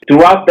stories.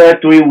 Throughout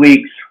that 3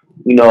 weeks,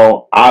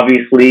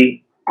 obviously,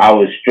 I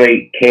was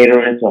straight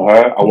catering to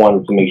her. I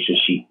wanted to make sure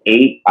she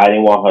ate. I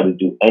didn't want her to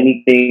do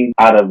anything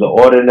out of the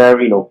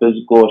ordinary, no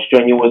physical or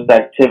strenuous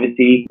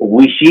activity.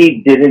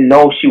 She didn't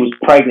know she was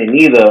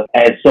pregnant either.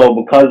 And so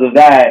because of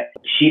that,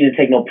 she didn't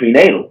take no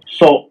prenatal.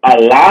 So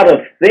a lot of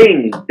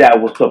things that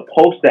were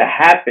supposed to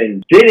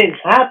happen didn't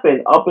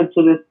happen up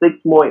until this 6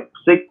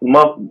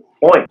 month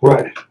point.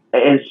 Right.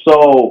 And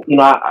so,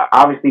 I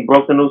obviously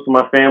broke the news to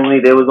my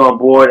family. They was on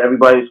board.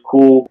 Everybody's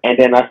cool. And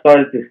then I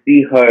started to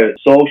see her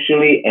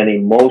socially and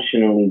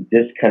emotionally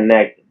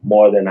disconnect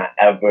more than I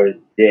ever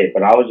did.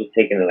 But I was just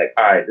taking it like,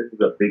 all right, this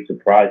is a big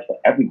surprise for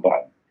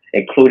everybody,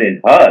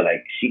 including her.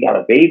 Like, she got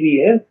a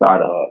baby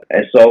inside of her.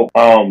 And so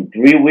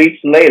 3 weeks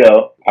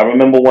later, I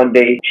remember one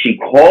day she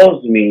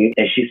calls me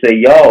and she said,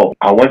 yo,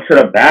 I went to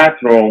the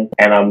bathroom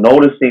and I'm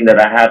noticing that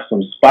I have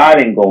some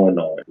spotting going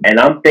on. And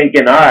I'm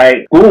thinking, all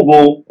right,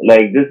 Google,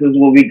 like, this is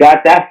what we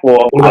got that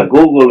for. I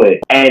Google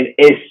it. And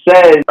it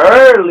says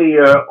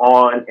earlier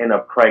on in a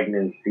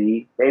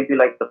pregnancy, maybe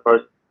like the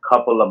first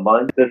couple of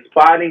months, the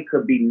spotting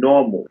could be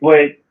normal.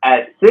 But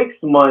at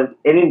 6 months,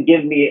 it didn't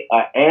give me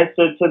an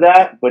answer to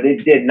that, but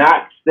it did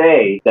not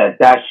say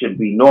that should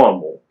be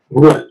normal.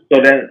 Right.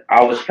 So then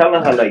I was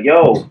telling her, like,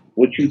 yo,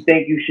 what you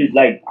think you should,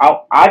 like,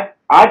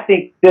 I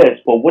think this,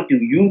 but what do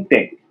you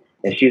think?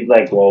 And she's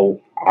like, well,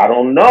 I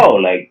don't know.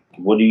 Like,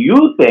 what do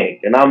you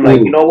think? And I'm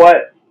like, you know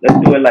what? Let's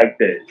do it like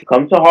this.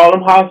 Come to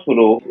Harlem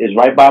Hospital. It's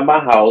right by my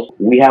house.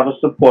 We have a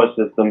support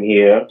system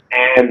here.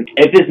 And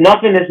if it's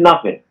nothing, it's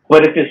nothing.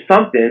 But if it's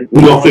something,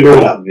 we're going to figure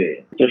it out.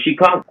 So she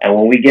comes. And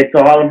when we get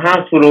to Harlem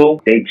Hospital,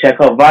 they check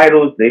her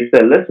vitals. They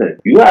said, listen,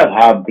 you have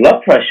high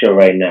blood pressure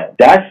right now.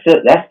 That's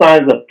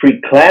signs of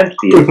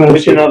preeclampsia,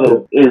 which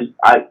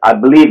I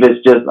believe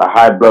is just a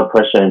high blood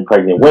pressure in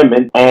pregnant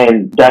women.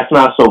 And that's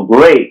not so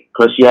great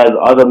because she has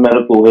other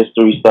medical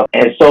history stuff.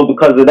 And so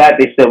because of that,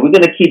 they said, we're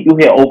going to keep you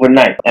here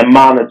overnight and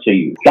monitor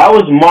you. That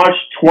was March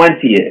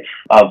 20th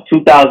of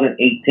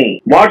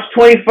 2018. March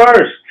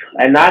 21st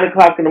at 9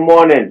 o'clock in the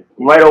morning,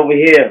 right over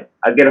here,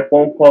 I get a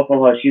phone call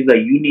from her. She's like,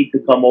 you need to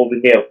come over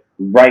here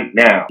right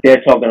now.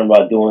 They're talking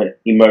about doing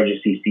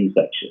emergency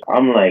C-section.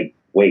 I'm like,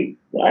 wait,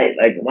 what?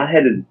 Like, my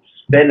head is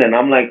spinning.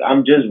 I'm like,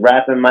 I'm just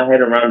wrapping my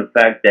head around the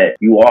fact that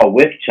you are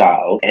with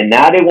child, and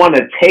now they want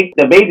to take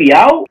the baby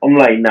out? I'm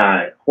like,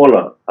 nah, hold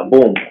on.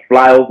 Boom,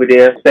 fly over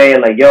there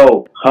saying like,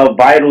 yo, her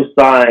vital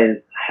signs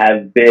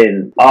have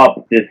been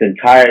up this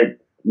entire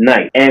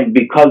night. And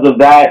because of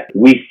that,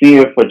 we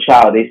fear for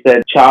child. They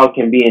said child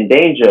can be in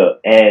danger,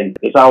 and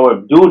it's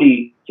our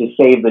duty to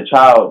save the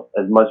child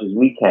as much as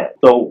we can.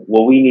 So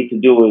what we need to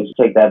do is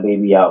take that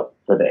baby out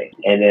today.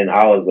 And then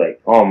I was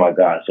like, oh my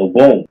God. So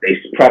boom, they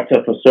prepped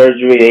her for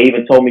surgery. They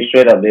even told me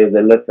straight up, they was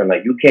like, listen,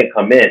 like, you can't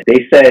come in.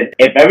 They said,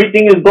 if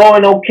everything is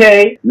going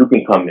okay, you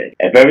can come in.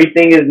 If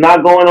everything is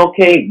not going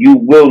okay, you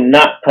will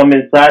not come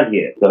inside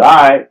here. So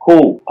all right,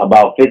 cool.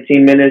 About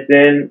 15 minutes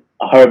in,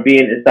 her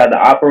being inside the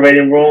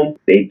operating room,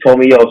 they told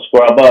me, yo,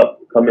 scrub up,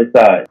 come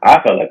inside.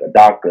 I felt like a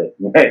doctor,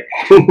 right?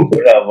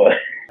 Whatever.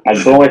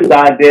 I go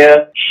inside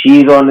there.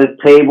 She's on this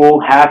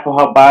table. Half of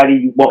her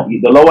body,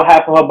 the lower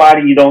half of her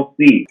body, you don't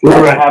see. The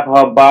lower half of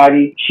her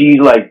body, she's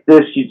like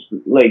this. She's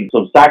like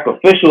some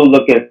sacrificial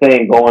looking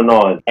thing going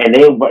on. And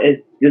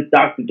it's this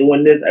doctor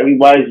doing this.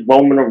 Everybody's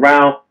roaming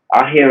around.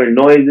 I'm hearing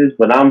noises,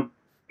 but I'm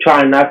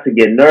trying not to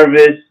get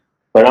nervous.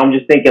 But I'm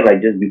just thinking,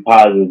 like, just be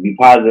positive, be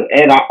positive.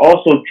 And I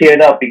also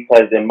teared up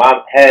because in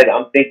my head,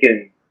 I'm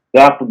thinking,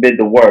 God forbid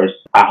the worst.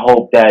 I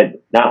hope that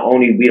not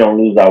only we don't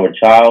lose our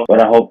child, but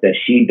I hope that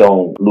she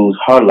don't lose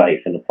her life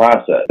in the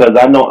process. Because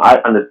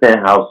I understand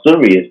how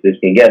serious this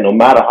can get. No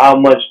matter how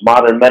much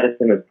modern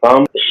medicine has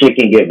come, shit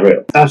can get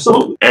real.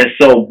 Absolutely. And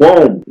so,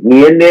 boom,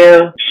 we in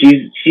there.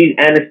 She's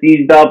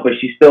anesthetized up, but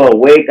she's still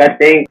awake, I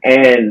think.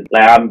 And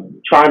like,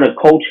 I'm trying to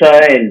coach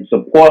her and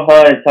support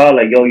her and tell her,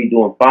 like, yo, you're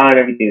doing fine.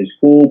 Everything is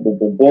cool. Boom,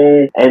 boom,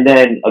 boom. And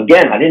then,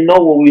 again, I didn't know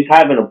what we was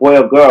having, a boy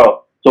or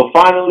girl. So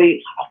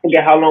finally, I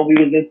forget how long we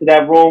was into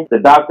that room. The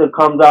doctor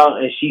comes out,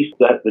 and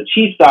the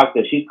chief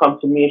doctor, she's come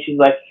to me, and she's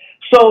like,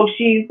 so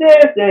she's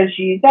this, and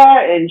she's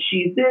that, and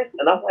she's this.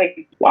 And I'm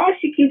like, why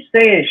she keep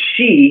saying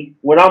she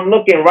when I'm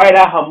looking right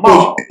at her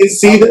mom? You didn't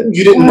see them?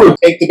 You didn't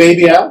take the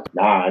baby out?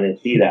 Nah, I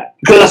didn't see that.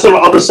 Because that's on the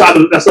other side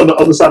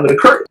of the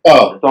curtain.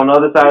 Oh. It's on the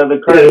other side of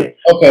the curtain.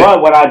 Yeah. Okay.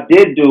 But what I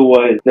did do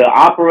was the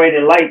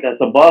operating light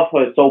that's above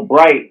her is so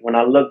bright. When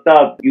I looked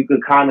up, you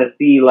could kind of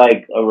see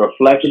like a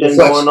reflection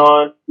going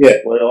on. Yeah.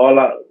 Well, all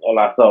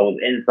I saw was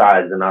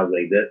insides, and I was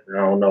like, "This, I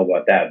don't know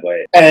about that."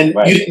 But and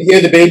you didn't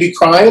hear the baby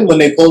crying when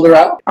they pulled her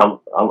out?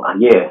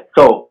 Yeah.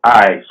 So, all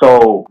right.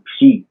 So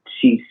she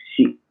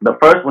the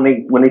first when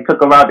they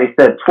took her out, they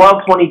said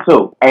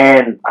 12:22,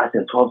 and I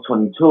said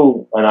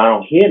 12:22, and I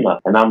don't hear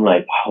nothing, and I'm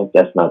like, I hope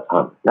that's not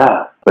coming.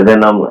 Nah. But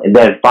then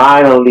then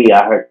finally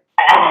I heard.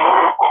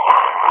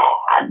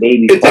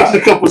 Baby it takes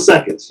a couple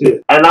seconds. Yeah.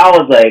 And I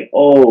was like,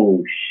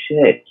 oh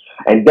shit.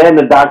 And then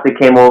the doctor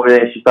came over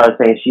there and she started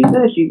saying, she's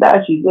this, she's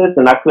that, she's this.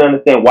 And I couldn't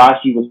understand why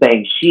she was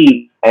saying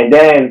she. And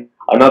then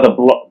another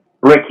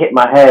brick hit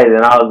my head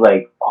and I was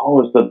like,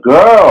 oh, it's the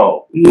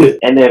girl. Yeah.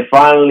 And then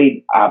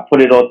finally I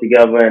put it all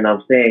together and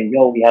I'm saying,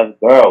 yo, we have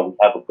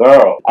a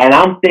girl. And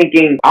I'm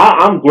thinking,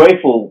 I'm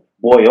grateful,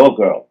 boy or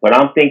girl, but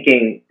I'm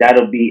thinking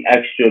that'll be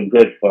extra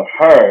good for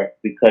her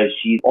because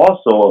she's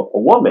also a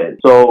woman.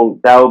 So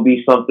that would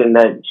be something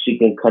that she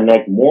can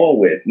connect more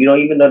with. You know,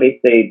 even though they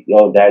say,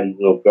 yo, daddy's a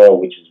little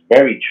girl, which is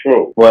very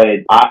true. But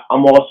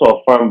I'm also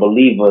a firm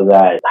believer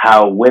that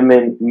how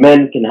men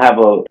can have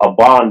a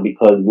bond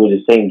because we're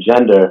the same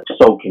gender,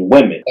 so can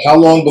women. How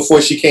long before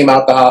she came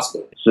out the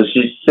hospital? So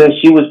since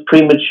she was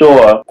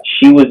premature,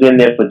 she was in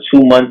there for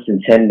 2 months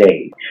and 10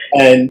 days.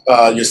 And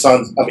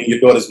your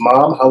daughter's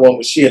mom, how long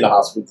was she in the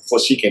hospital before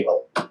she came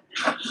home?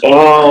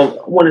 I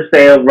want to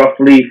say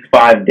roughly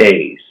 5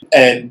 days.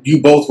 And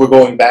you both were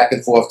going back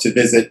and forth to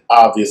visit,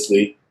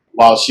 obviously,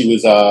 while she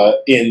was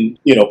in,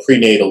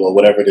 prenatal or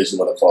whatever it is you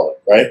want to call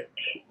it, right?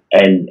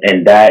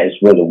 And that is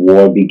where the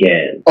war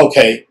began.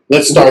 Okay,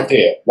 let's start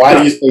there. Why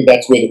do you think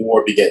that's where the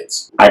war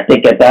begins? I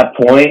think at that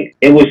point,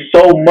 it was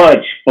so much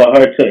for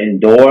her to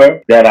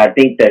endure that I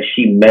think that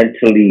she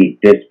mentally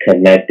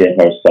disconnected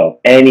herself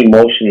and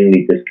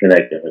emotionally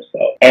disconnected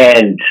herself.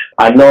 And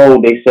I know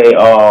they say,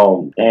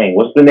 dang,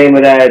 what's the name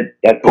of that?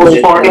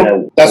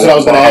 Postpartum? That's what I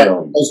was going to add.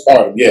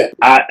 Postpartum, yeah.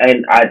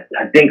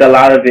 I think a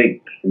lot of it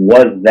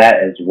was that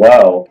as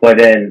well. But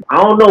then,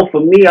 I don't know,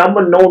 for me, I'm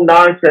a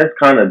no-nonsense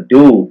kind of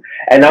dude.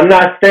 And I'm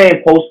not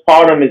saying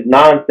postpartum is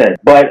nonsense,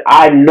 but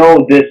I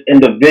know this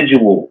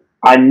individual.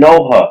 I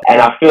know her. And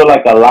I feel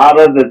like a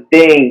lot of the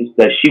things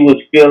that she was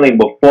feeling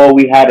before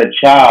we had a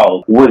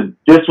child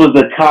this was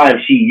the time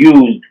she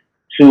used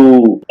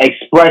to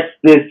express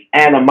this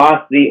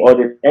animosity or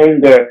this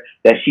anger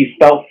that she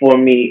felt for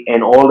me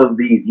in all of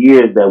these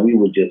years that we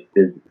were just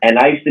busy. And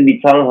I used to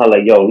be telling her,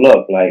 like, yo,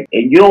 look, like,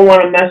 if you don't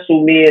want to mess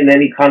with me in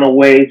any kind of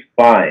ways,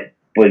 fine.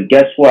 But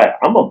guess what?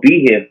 I'm going to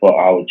be here for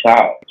our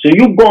child. So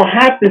you're going to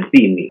have to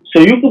see me.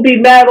 So you can be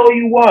mad all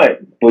you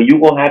want, but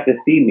you're going to have to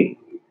see me.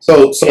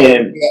 So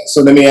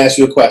let me ask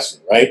you a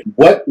question, right?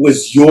 What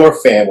was your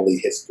family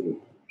history?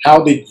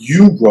 How did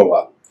you grow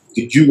up?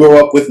 Did you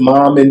grow up with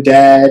mom and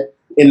dad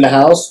in the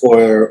house,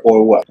 or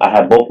what? I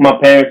had both my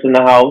parents in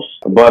the house,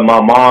 but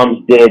my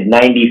mom did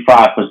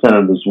 95%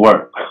 of this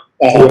work.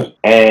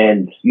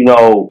 And, you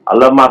know, I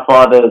love my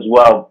father as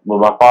well, but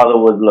my father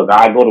was, look,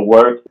 I go to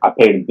work, I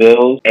pay the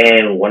bills,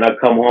 and when I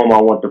come home,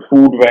 I want the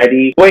food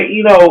ready. But,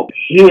 you know,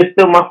 he was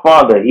still my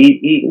father.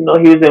 He you know,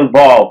 he was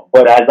involved.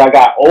 But as I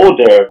got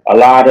older, a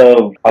lot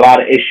of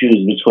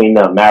issues between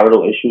them,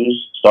 marital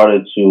issues,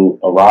 started to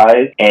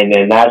arise, and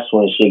then that's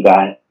when shit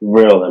got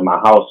real in my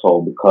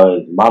household,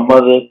 because my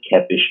mother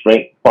kept it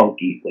straight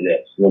funky with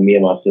me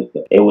and my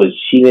sister.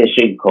 She didn't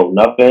sugarcoat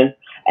nothing,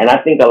 and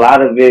I think a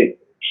lot of it,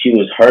 she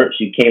was hurt.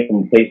 She came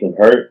from a place of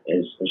hurt,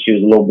 and she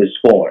was a little bit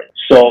scorned.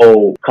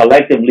 So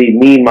collectively,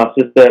 me, my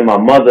sister, and my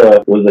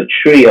mother was a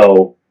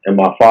trio, and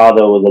my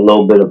father was a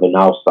little bit of an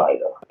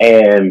outsider.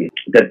 And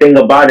the thing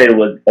about it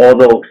was,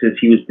 although since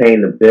he was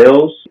paying the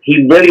bills,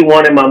 he really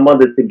wanted my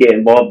mother to get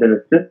involved in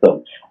the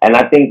system. And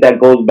I think that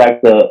goes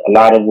back to a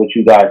lot of what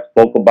you guys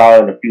spoke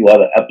about in a few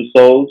other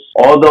episodes.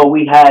 Although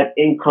we had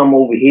income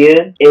over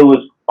here, it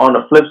was on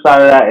the flip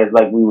side of that, it's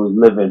like we was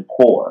living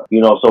poor,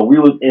 you know. So we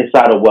was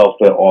inside of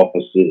welfare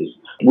offices.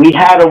 We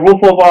had a roof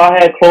over our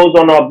head, clothes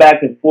on our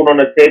back, and food on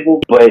the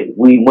table, but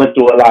we went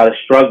through a lot of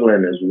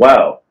struggling as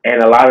well.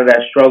 And a lot of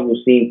that struggle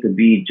seemed to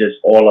be just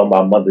all on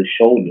my mother's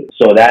shoulders.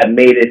 So that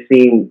made it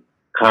seem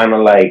kind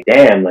of like,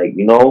 damn, like,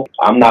 you know,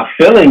 I'm not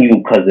feeling you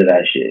because of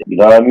that shit. You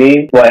know what I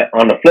mean? But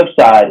on the flip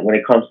side, when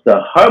it comes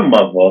to her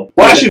mother... Well,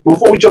 actually,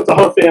 before we jump to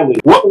her family,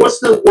 what's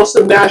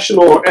the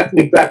national or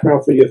ethnic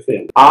background for your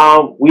family?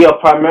 We are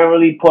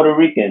primarily Puerto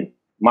Rican.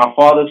 My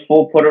father's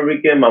full Puerto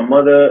Rican. My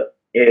mother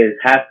is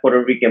half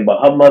Puerto Rican,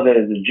 but her mother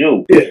is a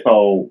Jew. Yeah.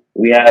 So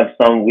we have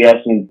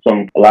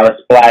a lot of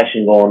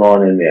splashing going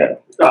on in there.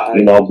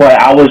 You know,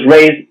 but I was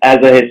raised as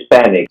a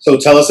Hispanic. So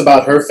tell us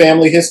about her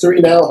family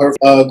history now. Her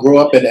grow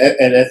up and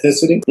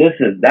ethnicity.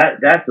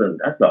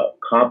 That's a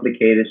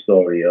complicated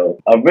story, yo.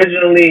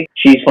 Originally,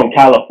 she's from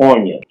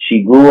California.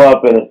 She grew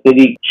up in a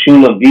city,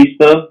 Chula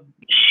Vista.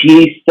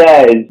 She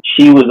says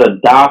she was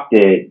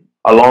adopted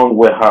along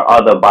with her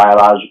other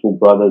biological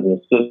brothers and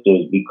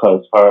sisters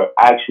because her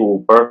actual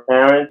birth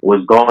parents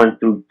was going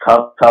through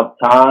tough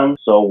times.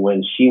 So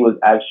when she was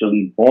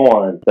actually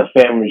born, the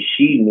family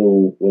she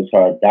knew was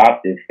her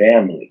adopted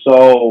family.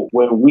 So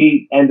when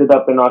we ended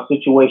up in our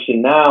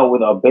situation now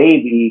with our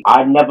baby,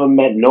 I never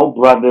met no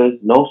brothers,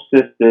 no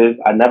sisters.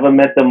 I never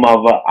met the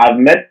mother. I've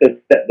met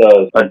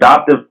the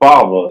adoptive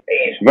father.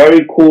 He's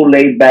very cool,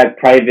 laid back,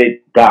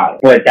 private guy.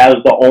 But that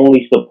was the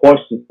only support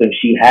system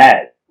she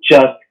had.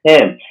 Just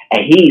him.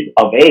 And he's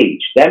of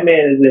age. That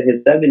man is in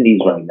his 70s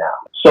right now.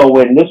 So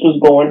when this was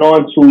going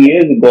on 2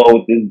 years ago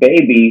with this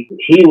baby,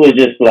 he was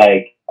just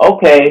like,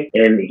 okay.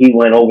 And he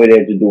went over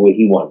there to do what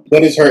he wanted.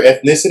 What is her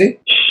ethnicity?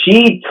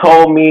 She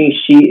told me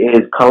she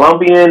is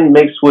Colombian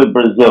mixed with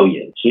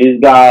Brazilian.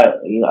 She's got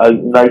a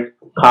nice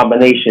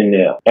combination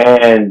there.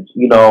 And,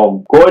 you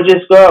know,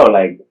 gorgeous girl,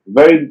 like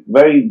very,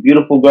 very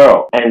beautiful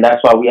girl. And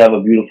that's why we have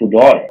a beautiful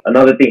daughter.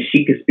 Another thing,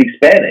 she can speak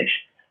Spanish.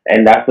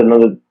 And that's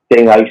another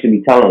thing I used to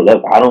be telling her,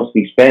 look, I don't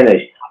speak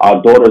Spanish.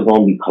 Our daughter's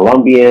going to be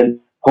Colombian,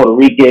 Puerto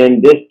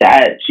Rican, this,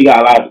 that. She got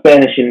a lot of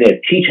Spanish in there.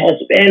 Teach her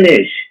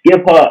Spanish. Give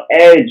her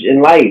edge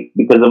in life.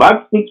 Because if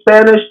I speak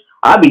Spanish,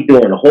 I'll be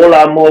doing a whole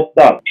lot more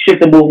stuff.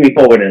 Shit to move me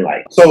forward in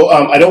life. So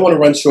I don't want to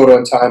run short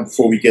on time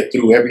before we get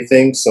through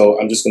everything. So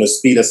I'm just going to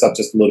speed us up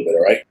just a little bit,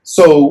 all right?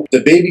 So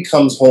the baby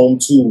comes home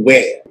to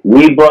where?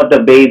 We brought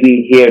the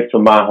baby here to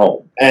my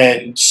home.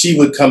 And she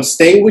would come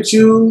stay with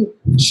you.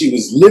 She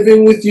was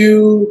living with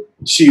you.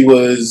 She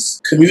was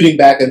commuting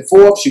back and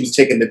forth. She was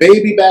taking the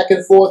baby back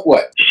and forth.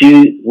 What?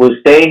 She was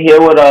staying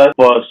here with us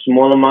for a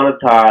small amount of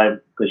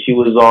time because she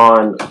was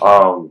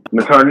on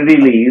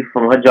maternity leave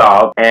from her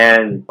job.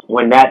 And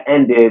when that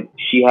ended,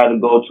 she had to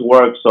go to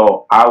work.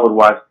 So I would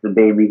watch the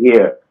baby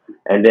here.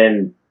 And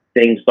then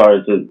things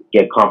started to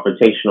get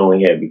confrontational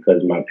in here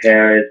because my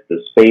parents, the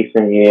space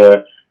in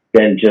here,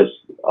 then just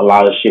a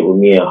lot of shit with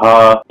me and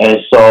her. And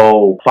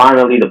so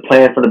finally the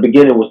plan from the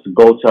beginning was to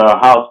go to her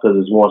house because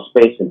there's more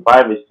space and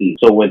privacy.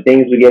 So when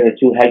things were getting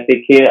too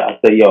hectic here, I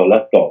said, yo,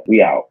 let's go.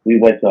 We out. We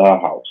went to her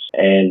house.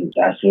 And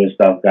that's when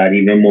stuff got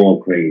even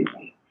more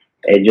crazy.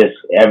 It just,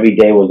 every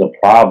day was a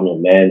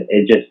problem, man.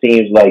 It just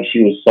seems like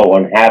she was so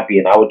unhappy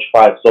and I would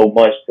try so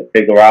much to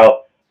figure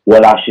out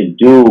what I should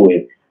do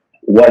and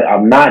what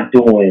I'm not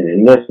doing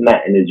and this and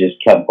that. And it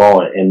just kept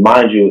going. And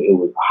mind you, it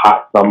was a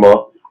hot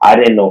summer. I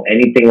didn't know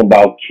anything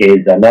about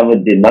kids. I never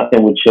did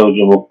nothing with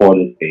children before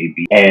this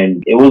baby.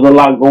 And it was a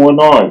lot going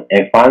on.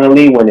 And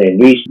finally, when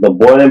it reached the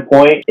boiling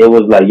point, it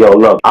was like, yo,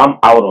 look, I'm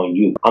out on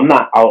you. I'm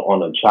not out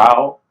on a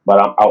child, but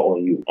I'm out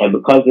on you. And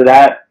because of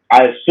that,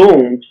 I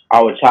assumed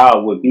our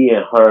child would be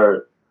in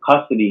her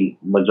custody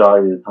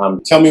majority of the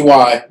time. Tell me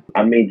why.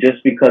 I mean,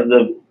 just because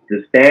of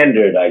the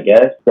standard, I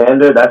guess.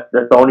 Standard, that's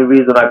the only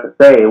reason I could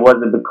say. It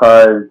wasn't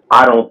because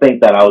I don't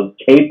think that I was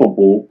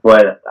capable,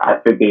 but I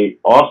figured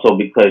also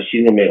because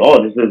she's gonna be,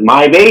 oh, this is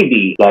my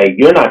baby. Like,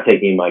 you're not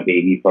taking my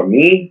baby from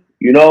me.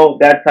 You know,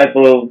 that type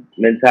of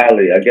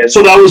mentality, I guess.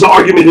 So that was the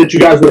argument that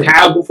you guys would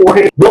have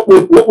beforehand? What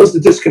was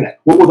the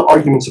disconnect? What were the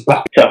arguments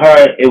about? To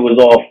her, it was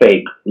all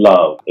fake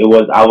love.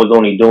 I was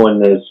only doing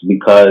this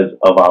because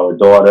of our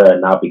daughter and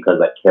not because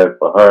I cared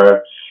for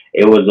her.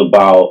 It was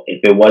about,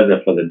 if it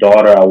wasn't for the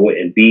daughter, I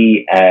wouldn't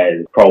be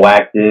as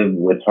proactive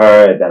with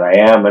her that I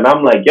am. And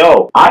I'm like,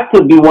 yo, I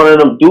could be one of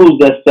them dudes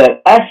that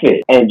said F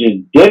it and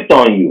just dipped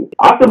on you.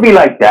 I could be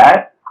like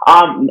that.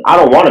 I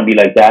don't want to be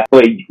like that,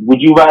 but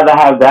would you rather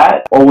have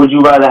that or would you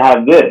rather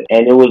have this?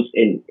 And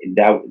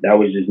that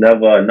was just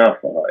never enough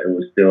for her. It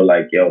was still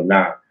like, yo,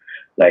 nah.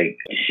 Like,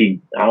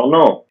 I don't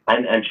know.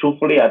 And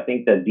truthfully, I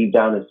think that deep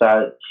down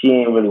inside, she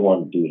didn't really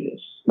want to do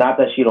this. Not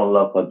that she don't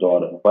love her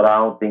daughter, but I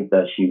don't think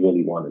that she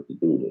really wanted to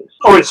do this.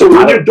 All right, so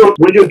when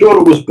your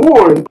daughter was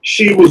born,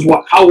 she was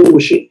what? How old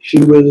was she?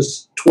 She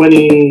was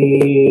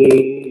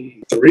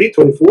 23,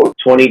 24?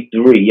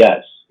 23,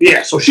 yes.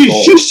 Yeah, so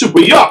she's super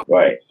young.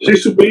 Right.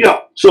 She's super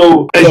young.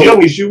 So as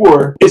young as you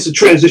were, it's a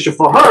transition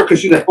for her because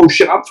she's like, oh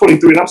shit, I'm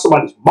 23 and I'm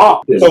somebody's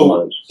mom.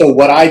 So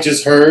what I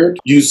just heard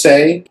you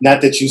say,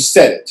 not that you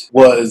said it,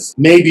 was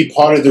maybe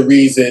part of the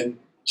reason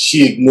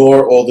she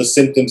ignored all the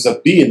symptoms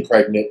of being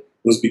pregnant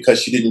was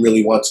because she didn't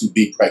really want to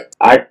be pregnant.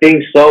 I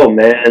think so,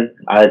 man.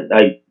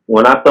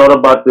 When I thought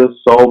about this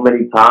so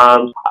many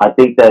times, I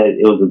think that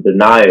it was a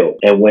denial.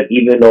 And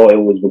even though it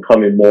was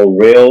becoming more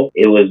real,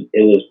 it was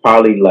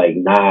probably like,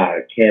 nah,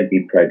 I can't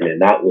be pregnant,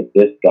 not with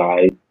this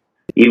guy.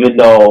 Even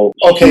though...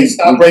 Okay,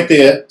 stop right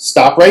there.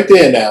 Stop right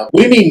there now.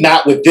 What do you mean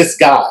not with this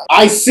guy?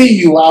 I see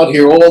you out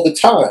here all the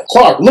time.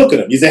 Clark, look at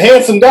him. He's a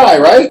handsome guy,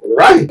 right?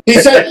 Right. He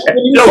said,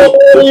 when you said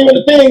earlier in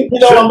the thing, you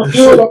know, I'm a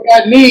dude, I've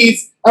got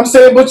needs. I'm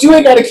saying, but you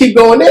ain't got to keep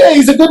going there.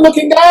 He's a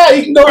good-looking guy.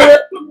 He can go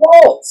wherever he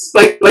wants.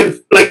 Like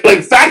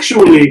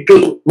factually,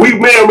 because we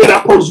may or may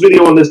not post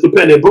video on this,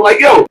 depending. But like,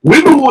 yo,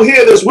 women will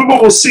hear this. Women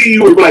will see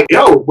you and be like,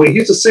 yo, wait,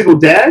 he's a single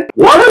dad?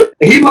 What?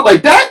 And he look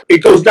like that? It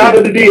goes down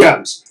to the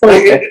DMs.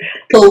 Like,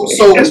 so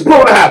it's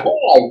going to happen.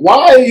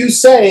 Why are you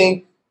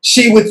saying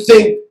she would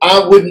think I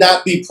would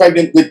not be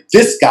pregnant with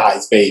this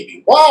guy's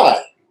baby?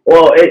 Why?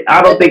 Well,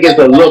 I don't think it's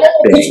a look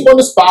thing. Put you on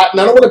the spot,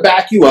 and I don't want to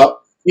back you up.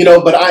 You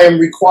know, but I am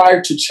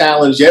required to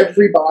challenge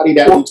everybody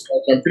that we touch.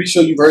 I'm pretty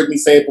sure you've heard me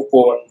say it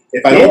before.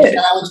 If I don't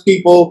challenge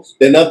people,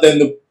 then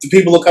the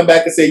people will come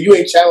back and say, you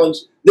ain't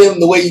challenged them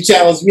the way you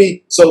challenged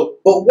me. So,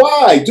 but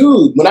why?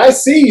 Dude, when I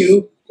see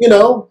you, you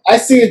know, I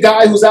see a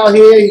guy who's out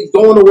here, he's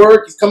going to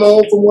work, he's coming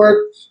home from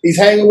work, he's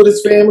hanging with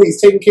his family,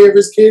 he's taking care of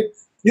his kid.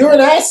 You're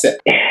an asset.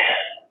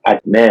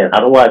 Man,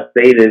 how do I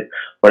say this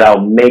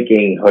without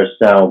making her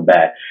sound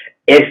bad?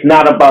 It's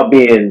not about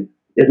the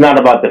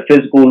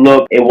physical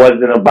look. It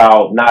wasn't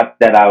about, not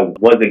that I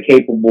wasn't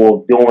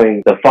capable of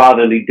doing the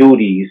fatherly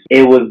duties.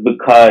 It was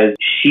because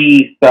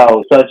she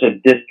felt such a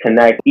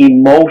disconnect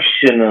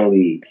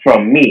emotionally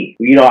from me.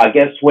 You know, I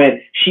guess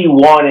when she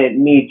wanted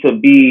me to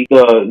be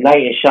the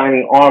knight in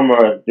shining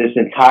armor this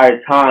entire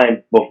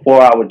time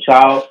before our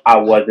child, I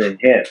wasn't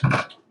him.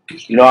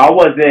 You know, I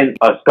wasn't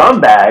a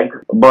scumbag,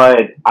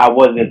 but I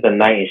wasn't the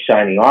knight in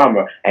shining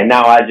armor. And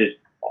now I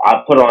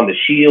put on the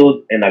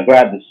shield and I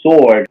grab the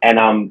sword and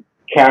I'm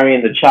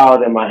carrying the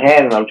child in my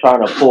hand and I'm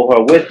trying to pull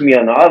her with me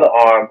on the other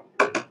arm,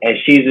 and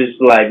she's just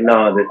like,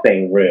 no, this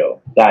ain't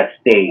real. That's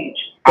staged.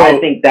 I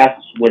think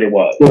that's what it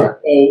was.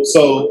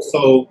 So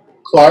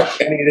Clark,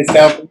 any of this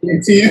sound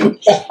familiar to you?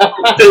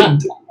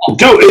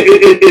 Dude,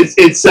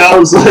 it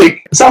sounds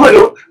like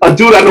a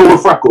dude I know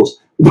with freckles.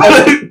 All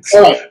right.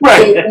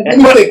 Right.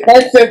 So,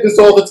 Clark said this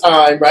all the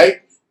time,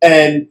 right?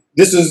 And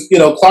this is, you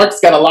know, Clark's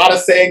got a lot of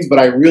sayings, but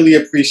I really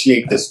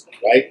appreciate this one,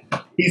 right?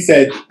 He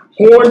said,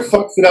 porn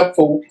fucks it up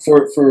for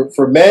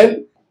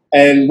men,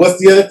 and what's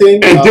the other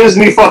thing? And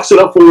Disney fucks it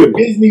up for women.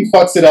 Disney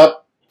fucks it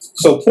up.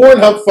 So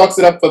Pornhub fucks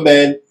it up for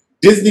men.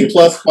 Disney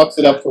Plus fucks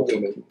it up for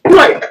women.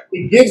 Right.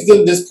 It gives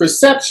them this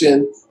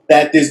perception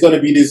that there's going to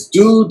be this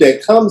dude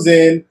that comes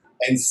in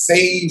and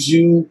saves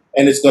you,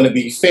 and it's going to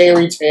be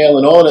fairy tale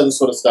and all that other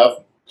sort of stuff.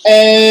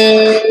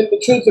 And the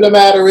truth of the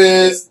matter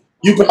is,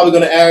 you're probably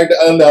going to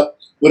end up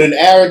with an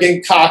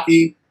arrogant,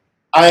 cocky,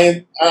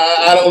 I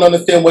don't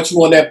understand what you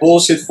want that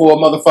bullshit for, a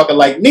motherfucker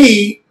like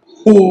me,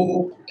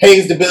 who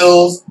pays the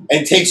bills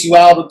and takes you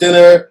out to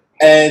dinner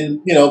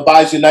and, you know,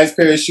 buys you a nice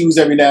pair of shoes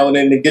every now and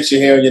then and gets your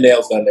hair and your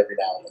nails done every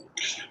now and then.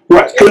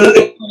 Right.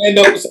 You end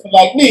up with something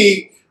like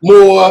me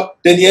more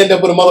than you end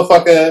up with a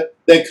motherfucker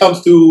that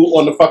comes through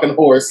on the fucking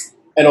horse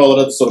and all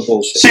of that sort of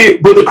bullshit. See,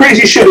 but the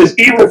crazy shit is,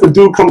 even if a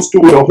dude comes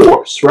through with a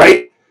horse,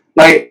 right?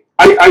 Like,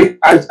 I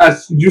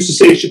used to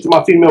say shit to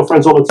my female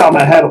friends all the time.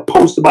 I had a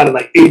post about it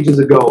like ages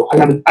ago. I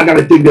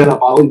gotta dig that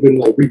up. I'll even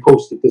like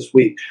repost it this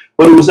week.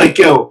 But it was like,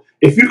 yo,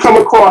 if you come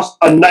across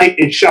a knight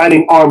in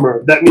shining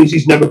armor, that means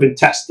he's never been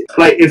tested.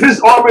 Like, if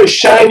his armor is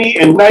shiny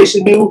and nice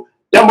and new,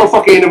 that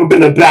motherfucker ain't never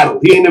been in a battle.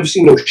 He ain't never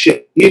seen no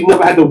shit. He ain't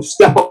never had to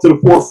step up to the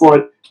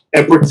forefront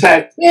and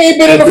protect. He ain't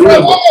been in the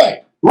front line.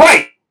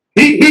 Right.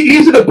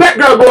 He's in the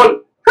background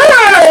going,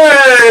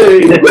 hey!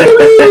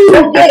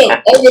 Get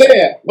him over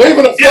there.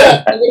 Waving a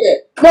flag over there.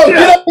 No,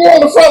 get up here on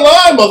the front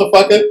line,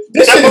 motherfucker.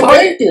 This shit is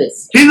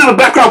dangerous. He's in the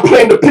background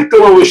playing the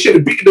piccolo and shit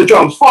and beating the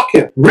drums. Fuck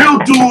him. Real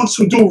dudes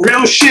who do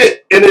real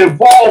shit and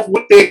involved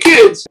with their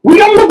kids, we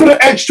got a little bit of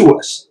edge to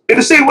us. In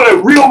the same way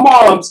that real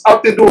moms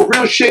out there doing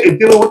real shit and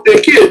dealing with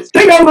their kids,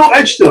 they got a little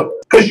edge to them.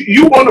 Because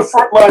you on the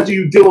front lines and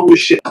you dealing with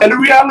shit. And the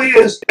reality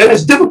is, and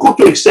it's difficult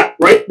to accept,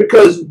 right?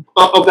 Because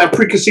of that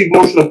preconceived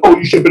notion of, oh,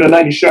 you should have been a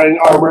knight in shining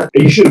armor,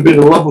 and you should have been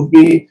in love with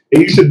me,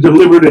 and you should have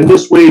delivered in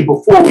this way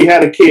before we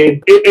had a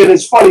kid. And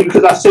it's funny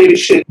because I say this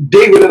shit.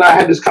 David and I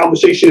had this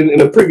conversation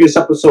in a previous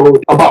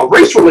episode about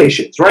race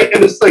relations, right?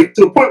 And it's like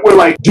to the point where,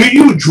 like, do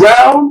you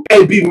drown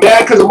and be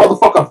mad because a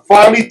motherfucker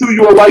finally threw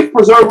you a life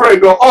preserver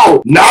and go,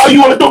 oh, now you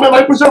want to throw me a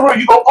life preserver? Or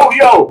you go, oh,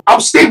 yo, I'm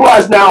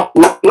stabilized now.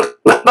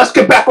 Let's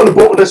get back on the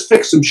boat and let's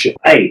fix some shit.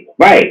 Hey,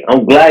 right.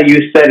 I'm glad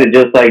you said it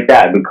just like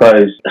that,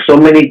 because so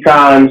many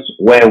times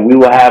when we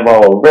would have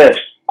our riffs,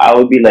 I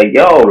would be like,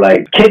 yo,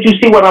 like, can't you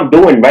see what I'm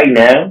doing right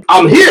now?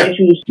 I'm here. Can't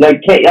you,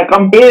 like,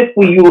 I'm here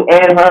for you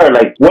and her.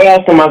 Like, what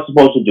else am I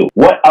supposed to do?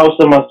 What else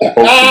am I supposed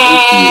to do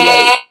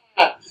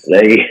for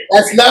you? Like,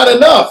 that's not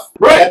enough.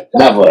 Right.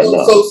 Never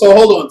enough. So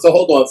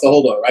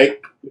hold on, right?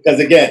 Because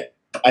again,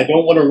 I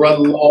don't want to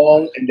run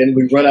long and then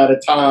we run out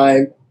of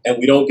time and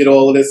we don't get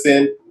all of this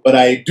in. But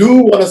I do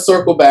want to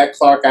circle back,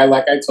 Clark,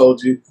 like I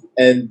told you,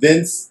 and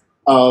Vince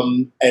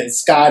and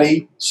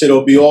Scotty,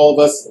 should be all of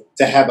us,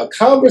 to have a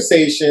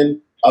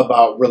conversation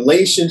about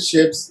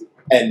relationships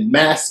and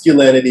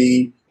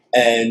masculinity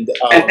and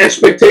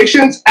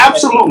expectations.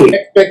 Absolutely.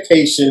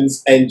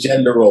 Expectations and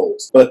gender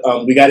roles. But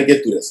we got to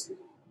get through this.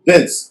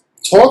 Vince,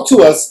 talk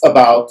to us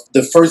about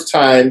the first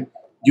time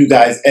you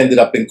guys ended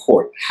up in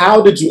court.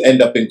 How did you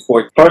end up in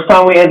court? First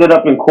time we ended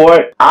up in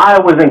court, I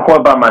was in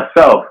court by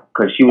myself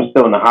because she was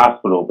still in the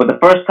hospital. But the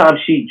first time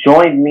she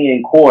joined me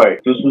in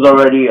court, this was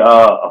already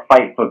a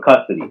fight for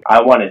custody.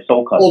 I wanted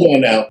sole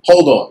custody.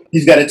 Hold on.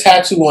 He's got a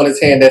tattoo on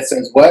his hand that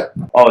says what?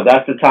 Oh,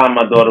 that's the time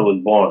my daughter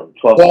was born.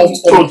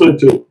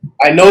 12/22.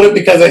 I know that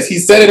because he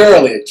said it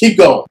earlier. Keep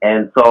going.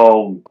 And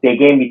so they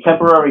gave me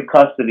temporary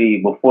custody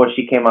before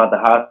she came out the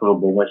hospital.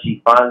 But when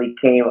she finally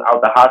came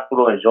out the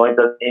hospital and joined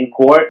us in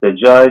court, the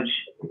judge,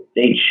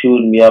 they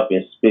chewed me up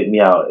and spit me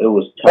out. It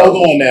was tough.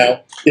 Hold on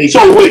now.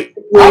 So wait,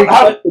 go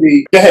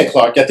ahead,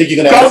 Clark. I think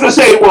you're gonna. I was gonna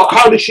say, well,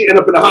 how did she end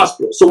up in the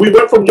hospital? So we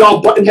went from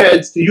y'all button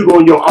heads to you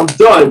going, yo, I'm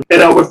done,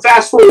 and we're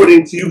fast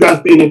forwarding to you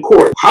guys being in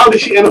court. How did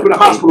she end up in the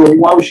hospital?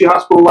 Why was she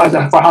hospitalized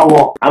and for how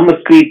long? I'm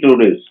gonna speed through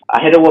this.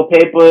 I hit her with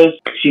papers.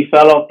 She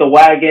fell off the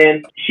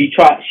wagon. She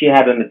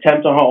had an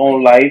attempt on her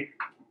own life.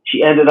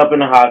 She ended up in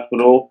the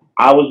hospital.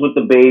 I was with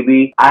the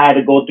baby. I had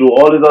to go through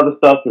all this other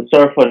stuff to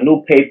serve for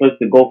new papers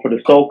to go for the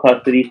sole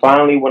custody.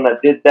 Finally, when I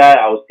did that,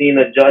 I was seeing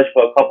a judge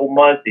for a couple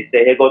months. They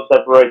said, here goes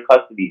temporary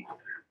custody.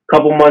 A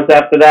couple months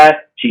after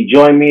that, she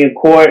joined me in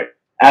court.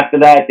 After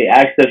that, they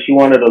asked her if she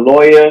wanted a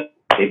lawyer.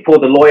 They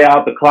pulled the lawyer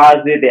out the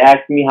closet. They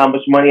asked me how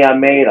much money I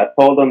made. I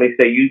told them. They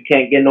said, you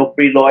can't get no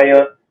free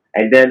lawyer.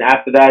 And then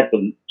after that,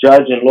 the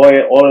judge and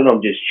lawyer, all of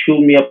them just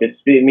chewed me up and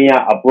spit me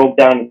out. I broke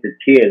down into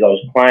tears. I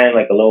was crying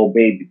like a little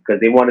baby because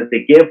they wanted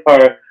to give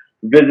her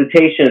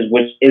visitations,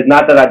 which is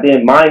not that I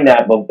didn't mind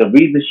that, but the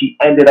reason she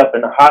ended up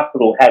in the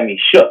hospital had me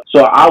shook.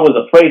 So I was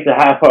afraid to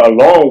have her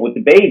alone with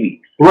the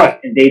baby. Right.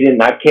 And they did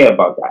not care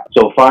about that.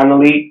 So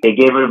finally, they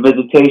gave her the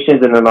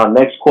visitations, and then on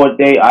next court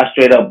day, I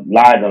straight up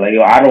lied. I'm like,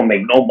 yo, I don't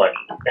make no money.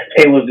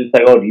 They was just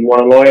like, oh, do you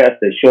want a lawyer? I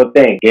said, sure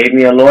thing. Gave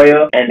me a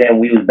lawyer, and then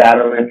we was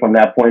battling from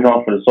that point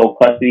on for the sole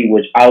custody,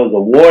 which I was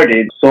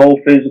awarded sole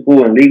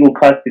physical and legal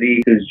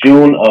custody since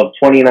June of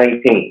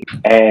 2019.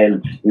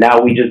 And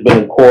now we just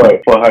been in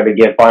court for her to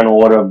get final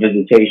order of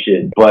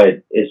visitation, but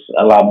it's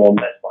a lot more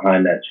mess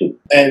behind that too.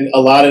 And a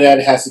lot of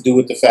that has to do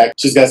with the fact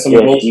she's got some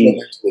emotional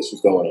mental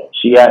issues going on.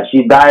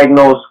 She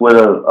diagnosed with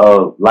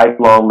a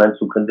lifelong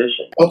mental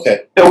condition.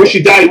 Okay. And was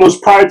she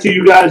diagnosed prior to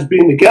you guys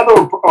being together,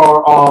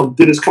 or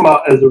did this come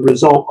out as a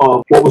result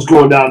of what was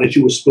going down that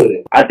you were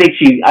splitting? I think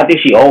she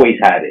always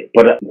had it,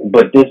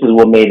 but this is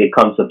what made it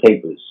come to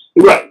papers.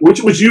 Right,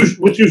 which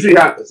usually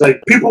happens.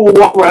 Like, people will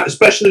walk around,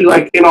 especially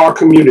like in our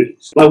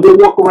communities. Like, we'll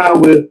walk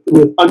around with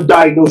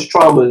undiagnosed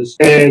traumas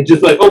and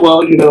just like, oh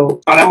well, you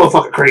know, that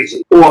motherfucker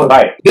crazy, or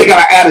right. They got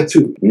an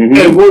attitude,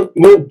 and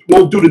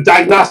won't do the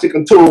diagnostic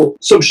until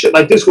some shit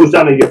like this goes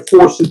down, and you're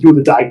forced to do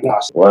the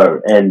diagnostic.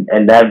 Word,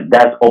 and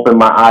that's opened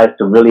my eyes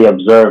to really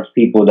observe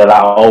people that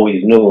I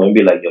always knew and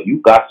be like, yo, you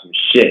got some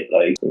shit.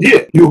 Like,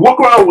 yeah, you walk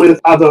around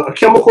with either a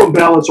chemical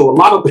imbalance or a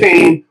lot of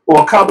pain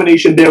or a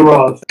combination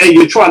thereof, and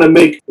you're trying to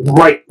make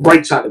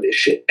right side of this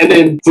shit. And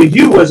then for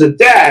you as a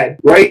dad,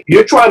 right,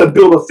 you're trying to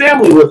build a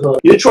family with her.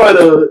 You're trying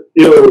to,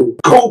 you know,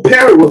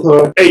 co-parent with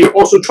her, and you're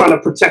also trying to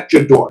protect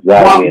your daughter.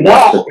 Exactly, and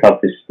that's the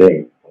toughest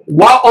thing.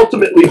 while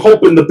ultimately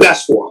hoping the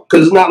best for her.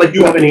 Because it's not like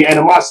you have any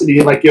animosity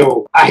and like,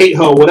 yo, I hate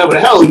her, whatever the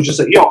hell. You just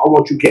say, yo, I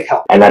want you to get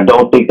help. And I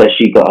don't think that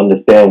she could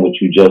understand what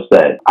you just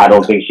said. I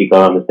don't think she could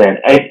understand.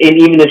 And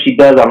even if she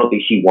does, I don't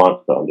think she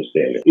wants to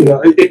understand it. You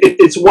know,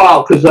 it's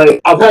wild because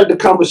I've had the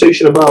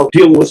conversation about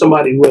dealing with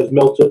somebody who has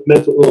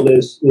mental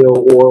illness, you know,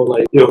 or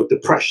like, you know,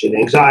 depression,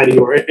 anxiety,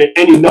 or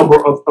any number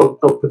of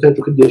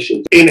potential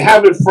conditions. And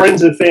having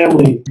friends and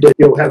family that,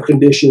 you know, have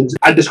conditions,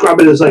 I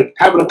describe it as like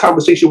having a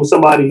conversation with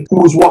somebody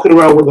who's walking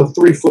around with a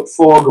 3-foot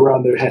fog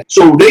around their head.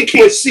 So they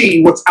can't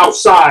see what's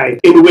outside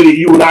in the way that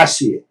you and I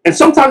see it. And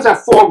sometimes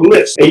that fog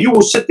lifts and you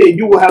will sit there and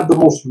you will have the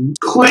most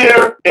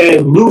clear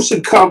and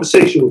lucid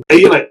conversation with, and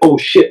you're like, oh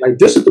shit, like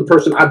this is the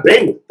person I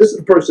bang with. This is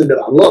the person that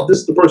I love. This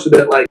is the person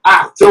that like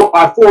I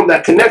form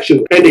that connection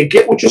with. And they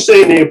get what you're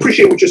saying, they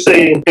appreciate what you're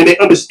saying, and they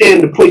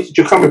understand the place that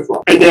you're coming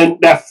from. And then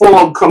that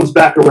fog comes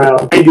back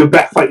around and you're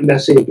back fighting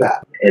that same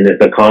battle. And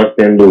it's a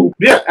constant loop.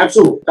 Yeah,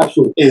 absolutely.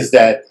 Is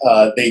that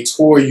they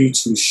tore you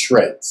to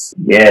shreds.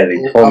 Yeah, they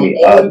tore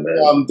me up,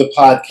 man. The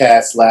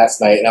podcast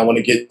last night, and I want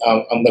to get,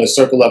 I'm going to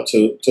circle up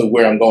to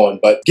where I'm going,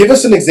 but give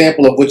us an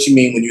example of what you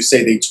mean when you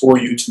say they tore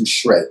you to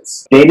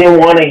shreds. They didn't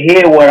want to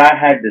hear what I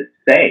had to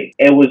say.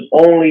 It was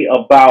only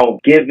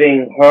about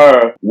giving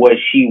her what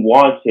she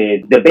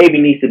wanted. The baby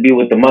needs to be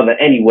with the mother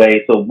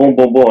anyway, so boom,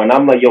 boom, boom. And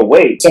I'm like, yo,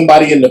 wait.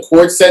 Somebody in the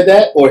court said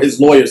that, or his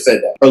lawyer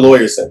said that? Her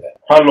lawyer said that.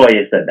 Her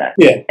lawyer said that.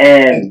 Yeah.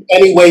 And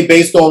anyway,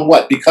 based on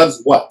what?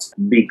 Because what?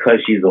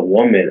 Because she's a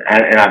woman.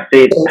 And I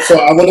said... So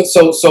I want to...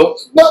 So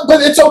no,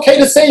 but it's okay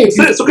to say it.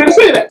 It's okay to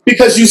say that.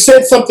 Because you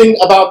said something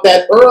about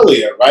that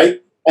earlier,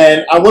 right?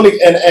 And I want to,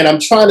 and I'm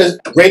trying to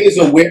raise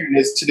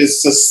awareness to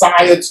this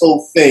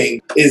societal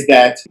thing, is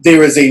that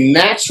there is a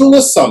natural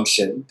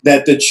assumption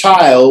that the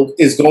child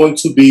is going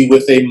to be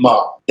with a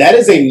mom. That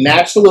is a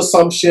natural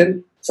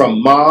assumption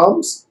from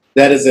moms.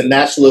 That is a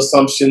natural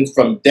assumption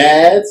from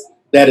dads.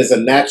 That is a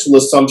natural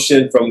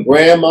assumption from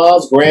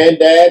grandmas,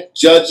 granddad,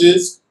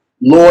 judges,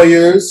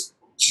 lawyers,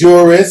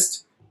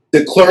 jurists,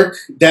 the clerk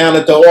down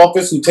at the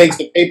office who takes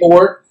the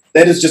paperwork.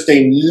 That is just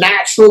a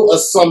natural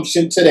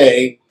assumption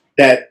today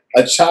that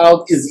a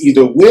child is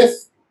either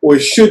with or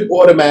should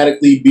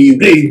automatically be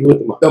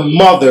with the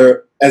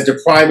mother as the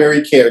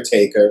primary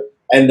caretaker,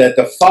 and that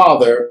the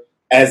father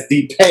as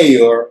the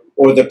payer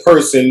or the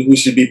person who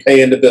should be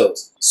paying the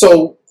bills.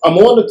 So I'm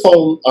on the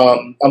phone.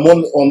 I'm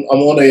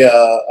on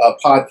a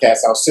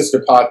podcast, our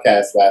sister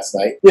podcast last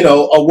night. You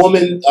know, a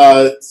woman,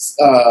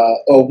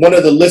 or one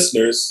of the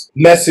listeners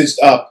messaged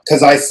up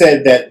because I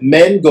said that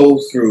men go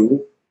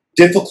through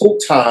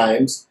difficult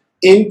times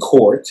in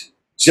court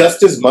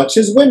just as much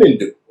as women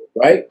do.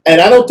 Right? And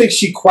I don't think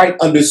she quite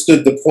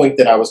understood the point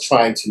that I was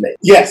trying to make.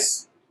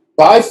 Yes,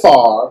 by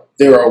far,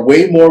 there are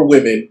way more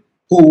women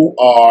who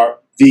are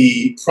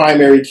the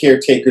primary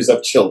caretakers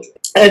of children.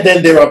 And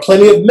then there are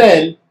plenty of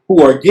men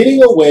who are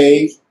getting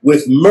away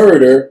with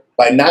murder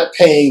by not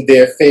paying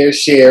their fair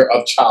share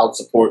of child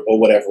support or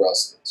whatever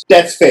else it is.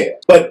 That's fair.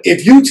 But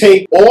if you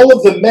take all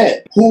of the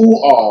men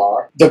who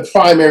are the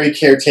primary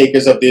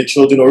caretakers of their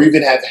children, or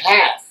even have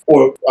half,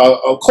 or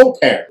a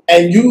co-parent,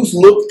 and you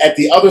look at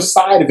the other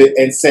side of it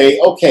and say,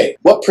 okay,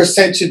 what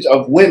percentage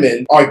of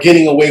women are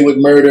getting away with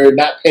murder,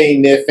 not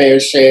paying their fair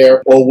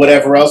share, or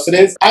whatever else it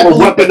is? Or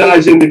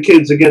weaponizing the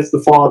kids against the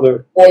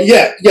father. Or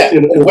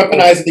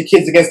weaponizing the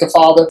kids against the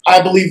father.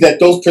 I believe that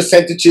those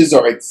percentages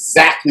are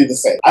exactly the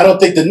same. I don't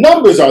think the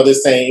numbers are the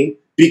same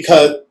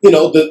because, you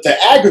know, the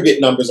aggregate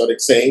numbers are the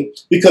same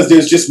because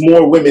there's just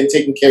more women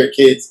taking care of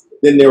kids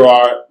than there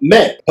are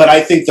men. But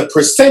I think the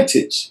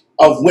percentage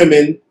of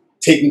women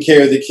taking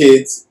care of the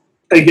kids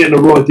and getting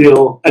a raw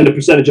deal, and the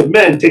percentage of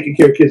men taking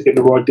care of kids getting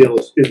a raw deal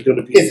is going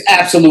to be... It's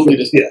absolutely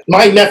the same. Yeah.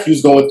 My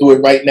nephew's going through it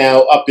right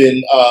now up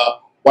in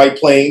White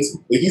Plains,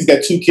 where he's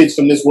got 2 kids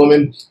from this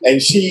woman,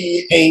 and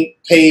she ain't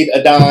paid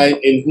a dime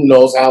in who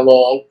knows how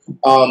long.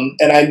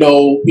 And I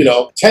know,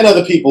 10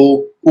 other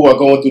people who are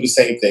going through the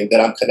same thing that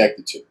I'm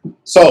connected to.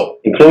 So,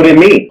 including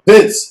me.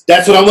 Vince,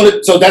 that's what I want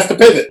to... So that's the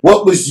pivot.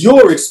 What was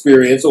your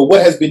experience, or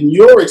what has been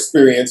your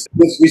experience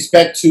with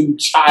respect to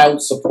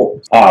child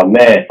support? Oh,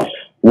 man.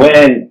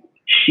 When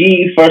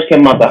she first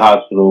came out the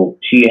hospital,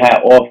 she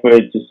had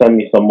offered to send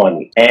me some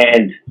money.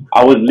 And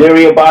I was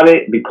leery about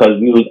it because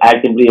we was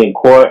actively in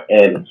court,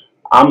 and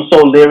I'm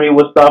so leery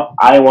with stuff,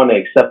 I didn't want to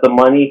accept the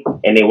money,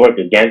 and they worked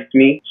against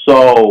me.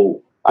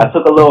 So I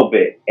took a little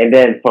bit. And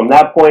then from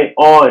that point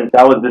on,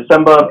 that was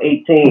December of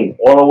 18,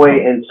 all the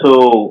way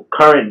into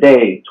current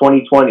day,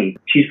 2020,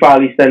 she's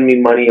probably sent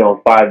me money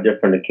on 5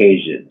 different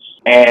occasions.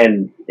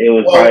 And it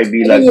would probably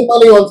be like...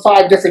 money on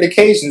 5 different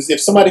occasions. If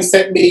somebody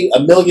sent me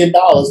 $1 million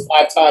 5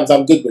 times,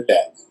 I'm good with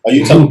that. Are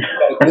you telling me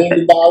you got $1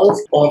 million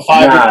on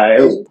 5 different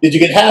occasions? Did you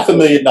get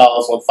 $500,000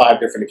 on 5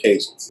 different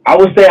occasions? I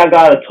would say I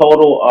got a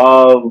total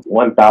of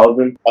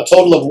 $1,000. A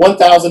total of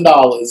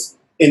 $1,000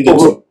 in the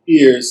 2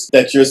 years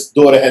that your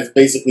daughter has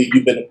basically,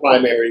 you've been the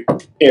primary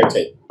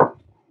caretaker.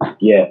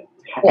 Yeah.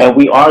 And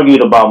we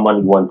argued about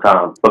money one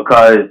time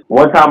because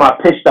one time I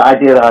pitched the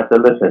idea that I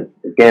said, listen,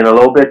 it's getting a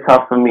little bit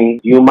tough for me.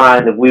 Do you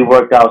mind if we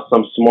work out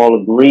some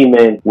small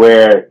agreement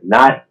where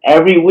not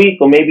every week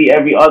or maybe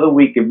every other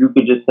week if you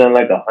could just send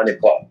like $100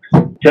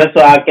 just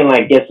so I can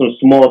like get some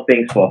small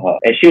things for her.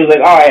 And she was like,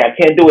 all right, I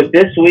can't do it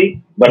this week,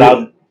 but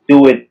I'll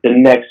do it the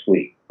next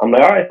week. I'm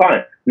like, all right,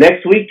 fine.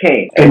 Next week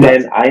came, and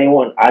then I didn't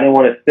want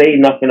to say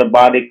nothing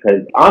about it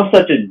because I'm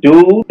such a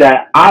dude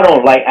that I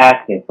don't like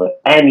asking for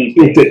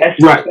anything,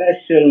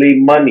 especially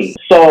money.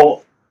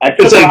 So I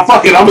took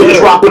fuck it, I'm gonna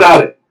just rock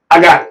without it.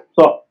 I got it.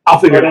 So I'll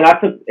figure it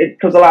out. It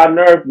took a lot of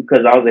nerve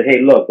because I was like,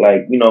 hey, look,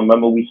 like, you know,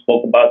 remember we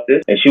spoke about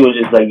this? And she was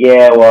just like,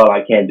 yeah, well,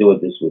 I can't do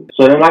it this week.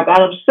 So then I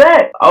got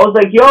upset. I was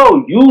like,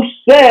 yo, you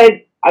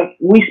said.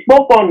 We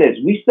spoke on this.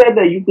 We said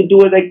that you could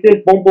do it like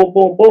this, boom, boom,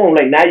 boom, boom.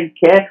 Like now you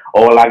can't.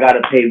 Oh, well, I gotta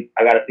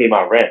pay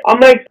my rent. I'm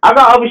like, I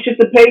got other shit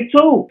to pay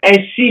too, and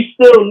she's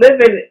still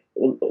living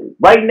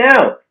right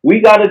now.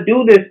 We gotta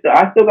do this.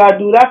 I still gotta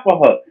do that for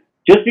her.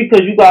 Just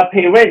because you gotta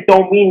pay rent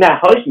don't mean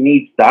that her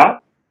needs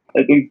stop.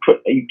 Like,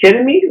 are you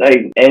kidding me?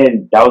 Like,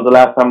 and that was the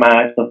last time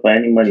I asked her for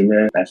any money,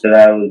 man. After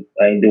that,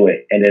 I didn't do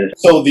it. And then,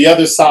 so the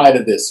other side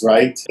of this,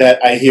 right, that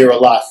I hear a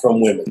lot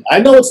from women, I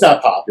know it's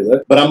not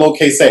popular, but I'm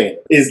okay saying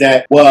it, is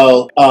that,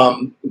 well,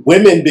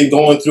 women been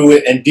going through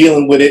it and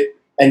dealing with it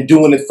and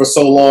doing it for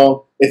so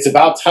long. It's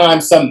about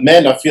time some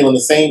men are feeling the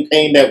same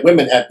pain that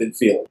women have been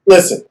feeling.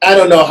 Listen, I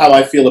don't know how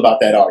I feel about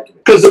that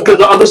argument. Because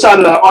the other side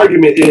of that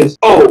argument is,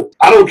 oh,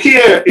 I don't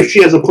care if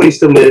she has a place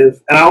to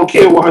live, and I don't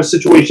care what her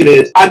situation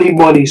is. I need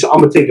money, so I'm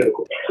going to take her to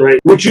court, right?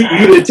 Which you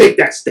didn't take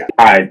that step.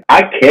 I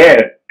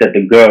care that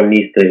the girl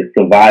needs to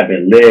survive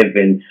and live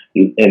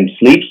and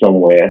sleep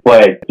somewhere.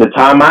 But the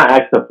time I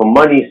asked her for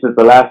money since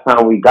the last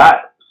time we got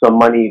some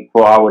money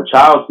for our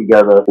child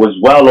together was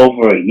well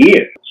over a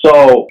year.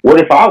 So what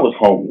if I was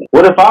homeless?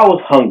 What if I was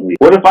hungry?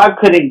 What if I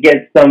couldn't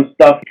get some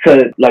stuff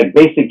to like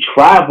basic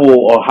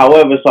travel or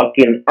however so I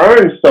can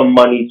earn some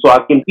money so I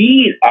can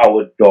feed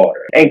our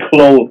daughter and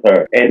clothe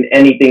her and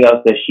anything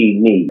else that she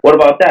needs? What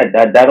about that?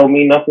 That don't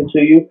mean nothing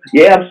to you?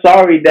 Yeah, I'm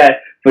sorry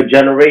that for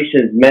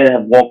generations men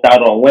have walked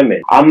out on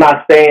women. I'm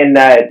not saying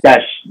that's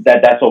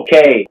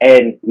okay.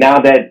 And now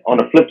that on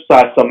the flip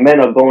side some men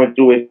are going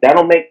through it, that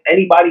don't make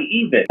anybody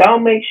even. That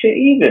don't make shit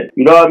even.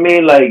 You know what I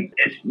mean? Like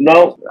it's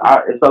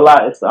a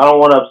lot. I don't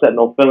want to upset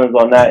no feelings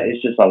on that.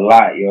 It's just a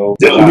lot, yo.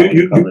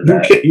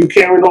 You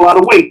carrying a lot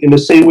of weight in the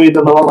same way that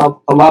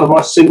a lot of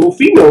our single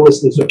female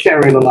listeners are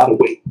carrying a lot of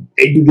weight.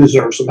 And you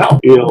deserve some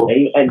help, you know.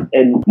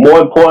 And more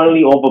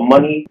importantly, over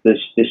money, the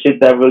shit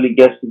that really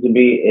gets to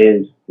me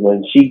is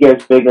when she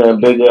gets bigger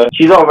and bigger,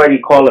 she's already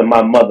calling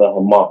my mother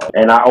her mom.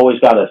 And I always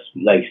gotta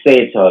like say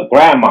it to her,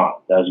 grandma,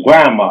 that's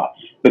grandma.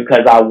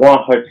 Because I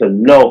want her to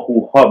know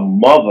who her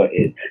mother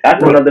is.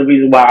 That's another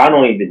reason why I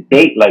don't even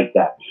date like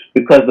that.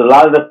 Because a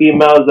lot of the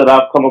females that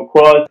I've come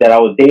across that I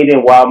was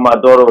dating while my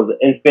daughter was an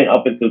infant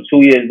up until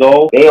 2 years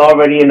old, they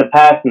already in the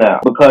past now.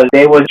 Because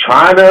they were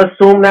trying to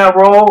assume that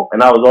role,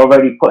 and I was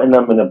already putting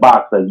them in the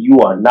box like, you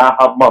are not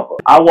her mother.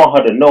 I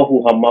want her to know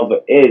who her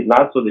mother is,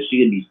 not so that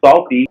she can be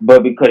salty,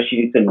 but because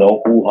she needs to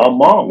know who her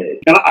mom is.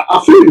 And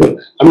I feel you on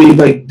that. I mean,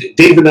 like,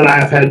 David and I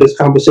have had this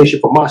conversation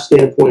from my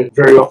standpoint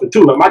very often,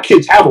 too. Like, my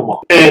kids have a mom.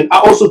 And I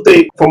also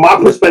think, from my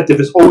perspective,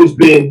 it's always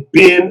been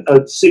being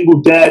a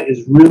single dad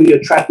is really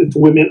attractive to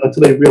women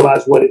until they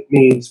realize what it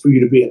means for you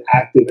to be an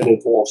active and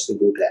involved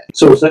single dad.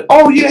 So it's like,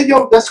 oh, yeah,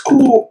 yo, that's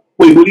cool.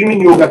 Wait, what do you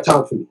mean you don't got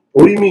time for me?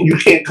 What do you mean you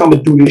can't come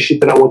and do this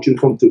shit that I want you to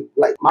come do?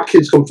 Like, my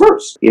kids come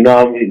first. You know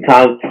how many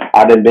times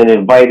I've been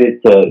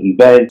invited to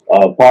events,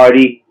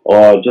 party,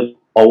 or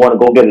want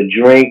to go get a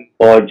drink,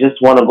 or just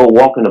want to go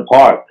walk in the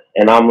park.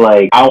 And I'm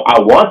like, I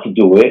want to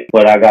do it,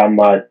 but I got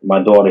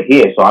my daughter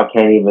here, so I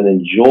can't even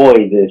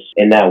enjoy this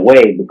in that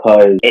way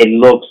because it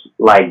looks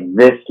like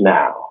this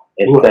now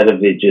instead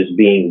of it just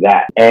being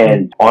that.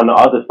 And on the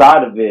other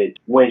side of it,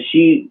 when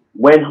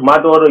my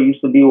daughter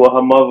used to be with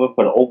her mother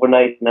for the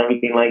overnights and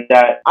everything like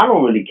that, I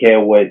don't really care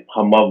what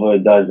her mother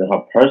does in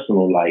her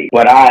personal life,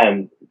 but I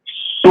am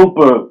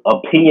super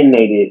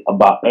opinionated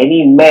about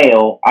any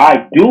male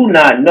I do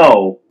not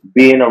know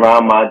being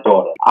around my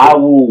daughter. I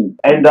will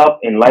end up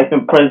in life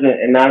in prison,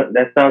 and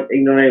that sounds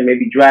ignorant,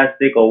 maybe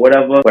drastic or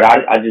whatever, but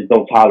I just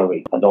don't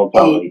tolerate. I don't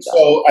tolerate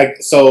that.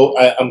 So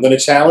I'm going to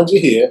challenge you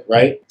here,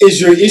 right?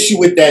 Is your issue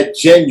with that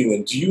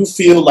genuine? Do you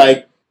feel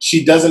like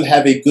she doesn't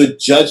have a good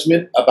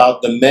judgment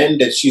about the men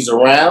that she's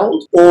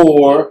around,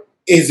 or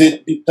is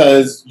it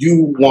because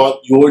you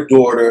want your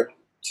daughter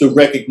to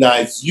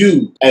recognize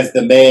you as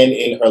the man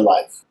in her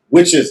life?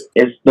 Which is?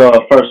 It's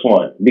the first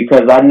one,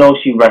 because I know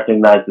she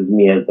recognizes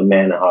me as the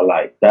man in her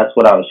life. That's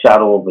without a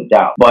shadow of a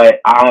doubt. But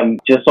I'm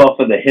just off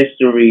of the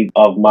history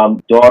of my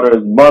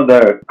daughter's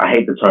mother. I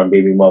hate the term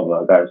baby mother.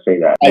 I gotta say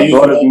that. My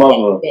daughter's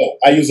mother.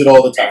 I use it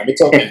all the time.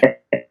 It's okay.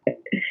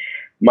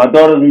 My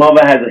daughter's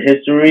mother has a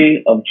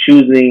history of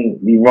choosing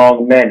the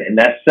wrong men, and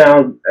that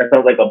sounds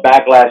like a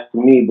backlash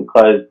to me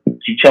because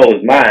she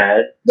chose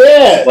mine.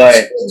 Yeah,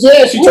 but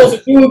she chose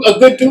a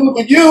good dude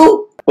with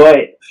you. But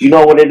you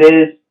know what it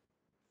is?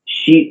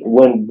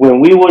 when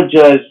we were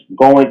just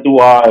going through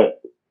our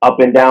up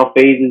and down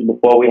phases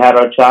before we had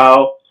our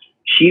child,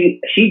 she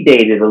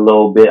dated a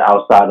little bit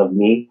outside of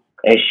me,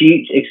 and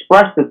she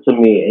expressed it to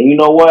me. And you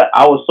know what?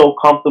 I was so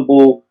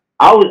comfortable.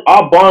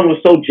 Our bond was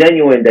so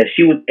genuine that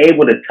she was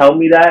able to tell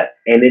me that,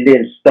 and it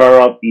didn't stir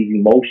up these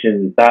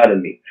emotions inside of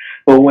me.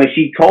 But when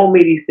she told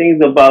me these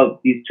things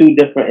about these two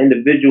different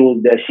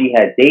individuals that she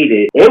had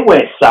dated, it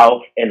went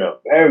south in a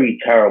very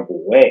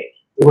terrible way.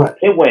 Right.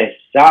 It went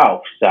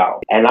south.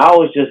 And I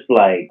was just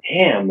like,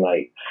 damn,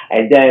 like,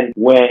 and then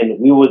when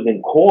we was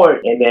in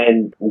court and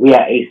then we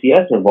had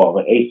ACS involved,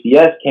 and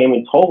ACS came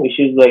and told me,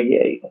 she was like,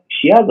 yeah,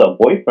 she has a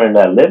boyfriend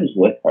that lives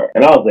with her.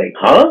 And I was like,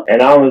 huh?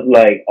 And I was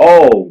like,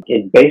 oh,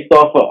 it's based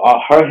off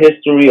of her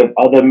history of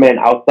other men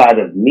outside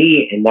of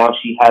me, and now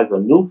she has a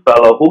new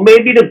fellow who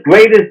may be the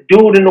greatest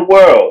dude in the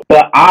world,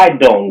 but I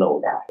don't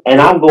know that.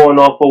 And I'm going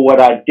off of what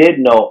I did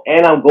know,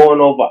 and I'm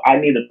going over, I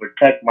need to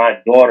protect my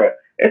daughter.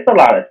 It's a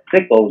lot of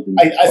sickos in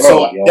this world,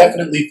 so I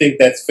definitely think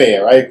that's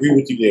fair. I agree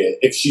with you there.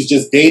 If she's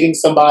just dating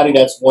somebody,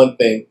 that's one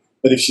thing.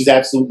 But if she's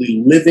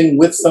absolutely living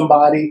with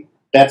somebody,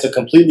 that's a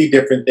completely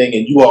different thing.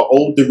 And you are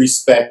owed the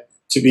respect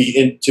to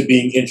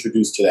being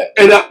introduced to that.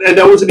 And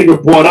that wasn't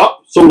even brought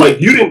up. So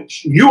like you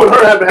and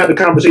her haven't had a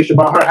conversation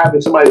about her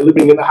having somebody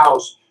living in the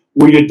house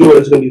where your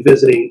daughter's going to be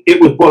visiting. It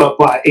was brought up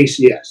by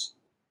ACS.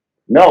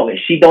 No,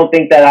 she don't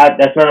think that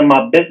that's none of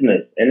my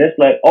business. And it's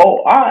like,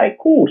 oh, all right,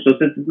 cool. So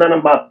since it's none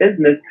of my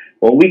business,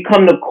 when we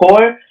come to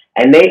court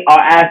and they are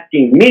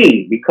asking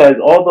me, because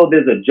although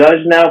there's a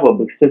judge now, but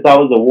since I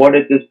was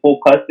awarded this full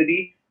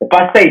custody, if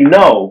I say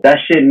no, that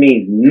shit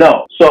means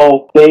no.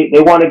 So they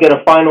want to get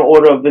a final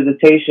order of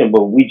visitation,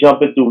 but we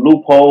jumping through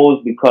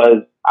loopholes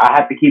because I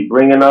have to keep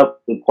bringing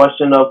up the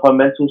question of her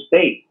mental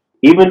state.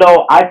 Even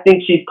though I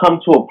think she's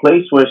come to a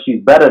place where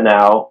she's better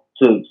now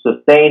to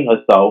sustain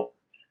herself,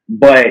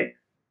 but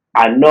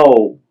I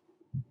know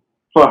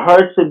for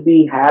her to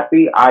be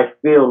happy, I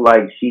feel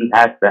like she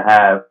has to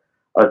have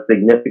a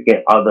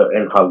significant other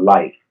in her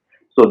life.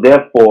 So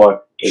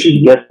therefore, if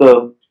she gets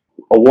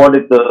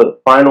awarded the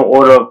final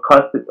order of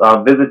custody,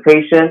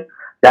 visitation,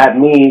 that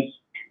means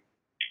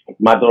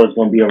my daughter's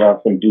going to be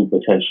around some dude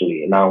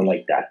potentially, and I don't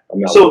like that.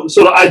 So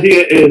the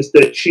idea is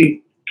that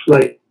she,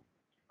 like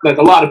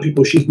a lot of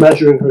people, she's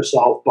measuring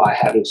herself by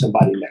having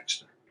somebody next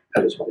to her.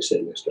 That is what I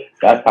say next to her.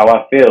 That's how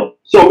I feel.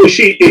 So is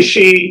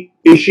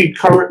she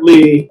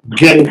currently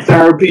getting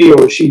therapy,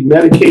 or is she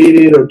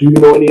medicated, or do you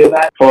know any of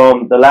that?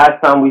 From the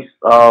last time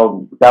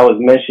that was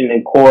mentioned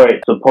in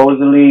court,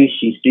 supposedly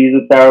she sees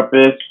a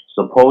therapist.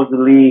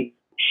 Supposedly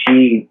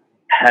she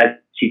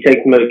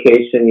takes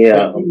medication.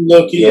 Yeah.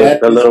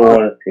 The little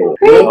one is here.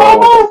 Hey,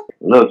 Mama.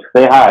 Look,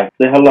 say hi.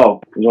 Say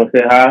hello. You want to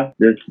say hi?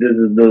 This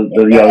is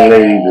the young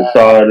lady, the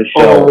star of the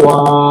show. Oh,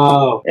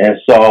 wow. And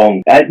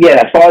so,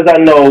 as far as I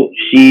know,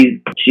 she's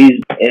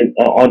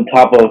on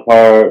top of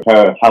her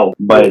health.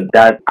 But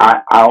that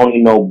I only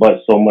know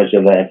but so much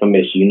of that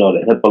information. You know,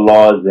 the HIPAA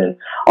laws, and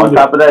on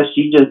top of that,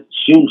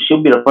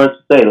 she'll be the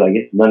first to say, like,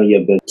 it's none of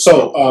your business.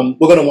 So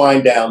we're going to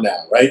wind down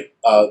now, right?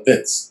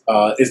 Vince,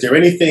 is there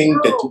anything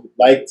that you would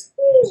like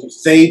to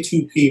say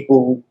to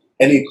people?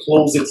 Any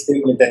closing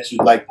statement that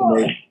you'd like to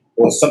make?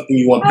 Or something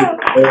you want people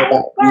to know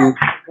about you,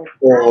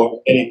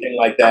 or anything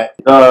like that?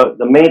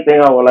 The main thing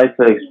I would like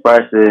to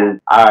express is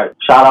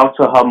shout out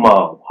to her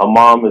mom. Her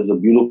mom is a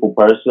beautiful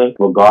person,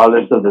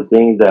 regardless of the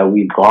things that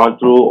we've gone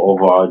through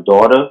over our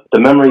daughter.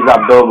 The memories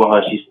I built with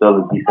her, she's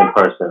still a decent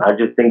person. I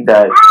just think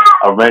that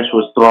a wrench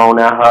was thrown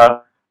at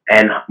her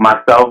and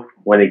myself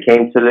when it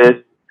came to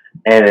this,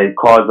 and it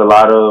caused a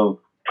lot of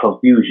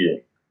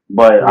confusion.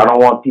 But I don't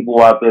want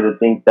people out there to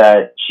think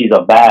that she's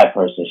a bad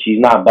person. She's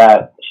not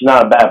bad. She's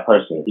not a bad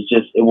person. It's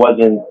just it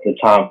wasn't the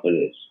time for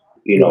this,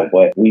 you know.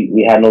 But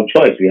we had no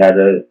choice. We had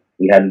to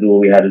do what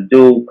we had to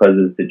do because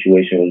the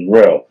situation was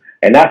real,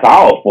 and that's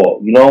our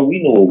fault. You know,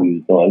 we knew what we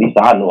was doing. At least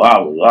I knew I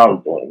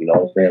was doing. You know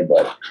what I'm saying?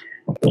 But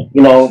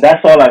you know,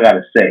 that's all I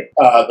gotta say.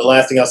 The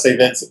last thing I'll say,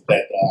 Vince, is that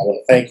I want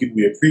to thank you.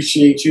 We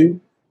appreciate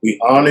you. We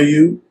honor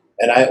you,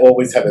 and I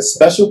always have a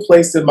special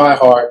place in my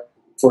heart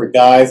for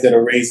guys that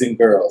are raising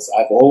girls.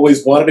 I've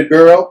always wanted a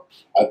girl.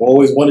 I've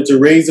always wanted to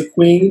raise a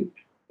queen.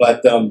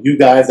 But you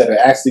guys that are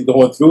actually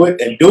going through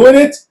it and doing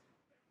it,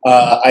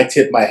 I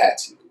tip my hat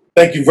to you.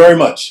 Thank you very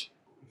much.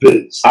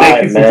 Vince,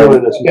 thank you for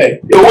joining us. Okay.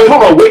 Yo, wait,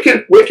 hold on. Where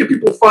can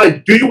people find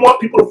you? Do you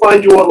want people to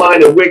find you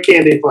online, and where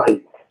can they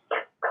find you?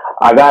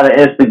 I got an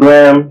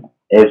Instagram.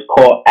 It's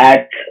called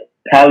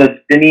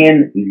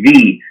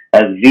 @PalestinianV.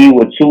 That's V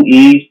with 2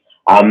 E's.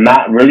 I'm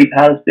not really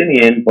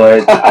Palestinian,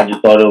 but I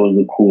just thought it was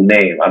a cool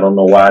name. I don't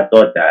know why I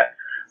thought that.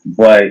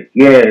 But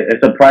yeah,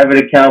 it's a private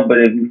account, but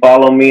if you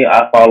follow me,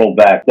 I follow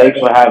back. Thanks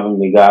for having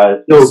me, guys.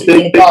 No,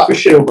 thank you for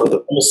sharing, brother.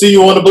 I'm going to see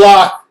you on the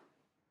block.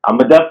 I'm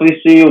going to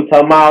definitely see you.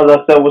 Tell Miles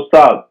I said what's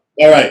up.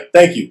 All right,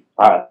 thank you.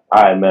 All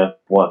right, man.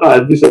 One.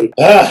 And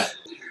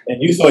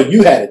you thought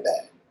you had it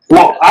bad.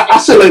 Well, I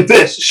say like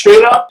this,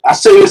 straight up. I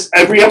say this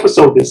every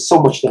episode. There's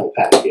so much to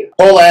unpack here.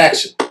 Call to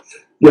action.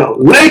 Yo,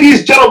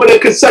 ladies, gentlemen, and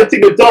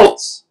consenting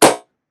adults,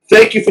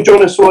 Thank you for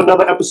joining us for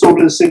another episode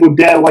of the Single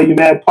Dad Why You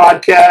Mad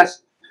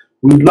podcast.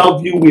 We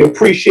love you. We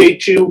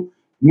appreciate you.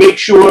 Make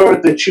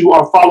sure that you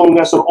are following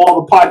us on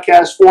all the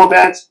podcast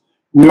formats.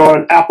 We are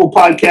on Apple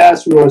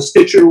Podcasts. We are on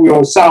Stitcher. We are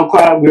on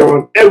SoundCloud. We are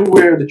on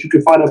everywhere that you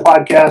can find a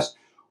podcast.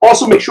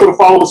 Also, make sure to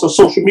follow us on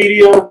social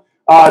media,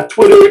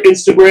 Twitter,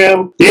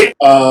 Instagram.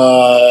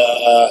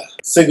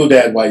 Single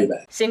Dad, why you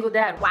mad? Single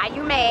dad, why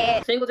you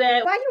mad? Single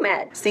dad, why you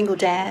mad? Single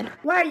dad.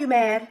 Why are you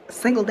mad?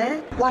 Single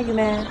dad. Why you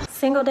mad?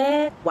 Single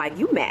dad, why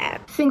you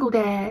mad? Single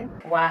dad.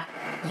 Why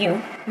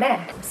you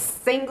mad?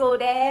 Single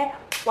dad,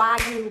 why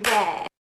you mad?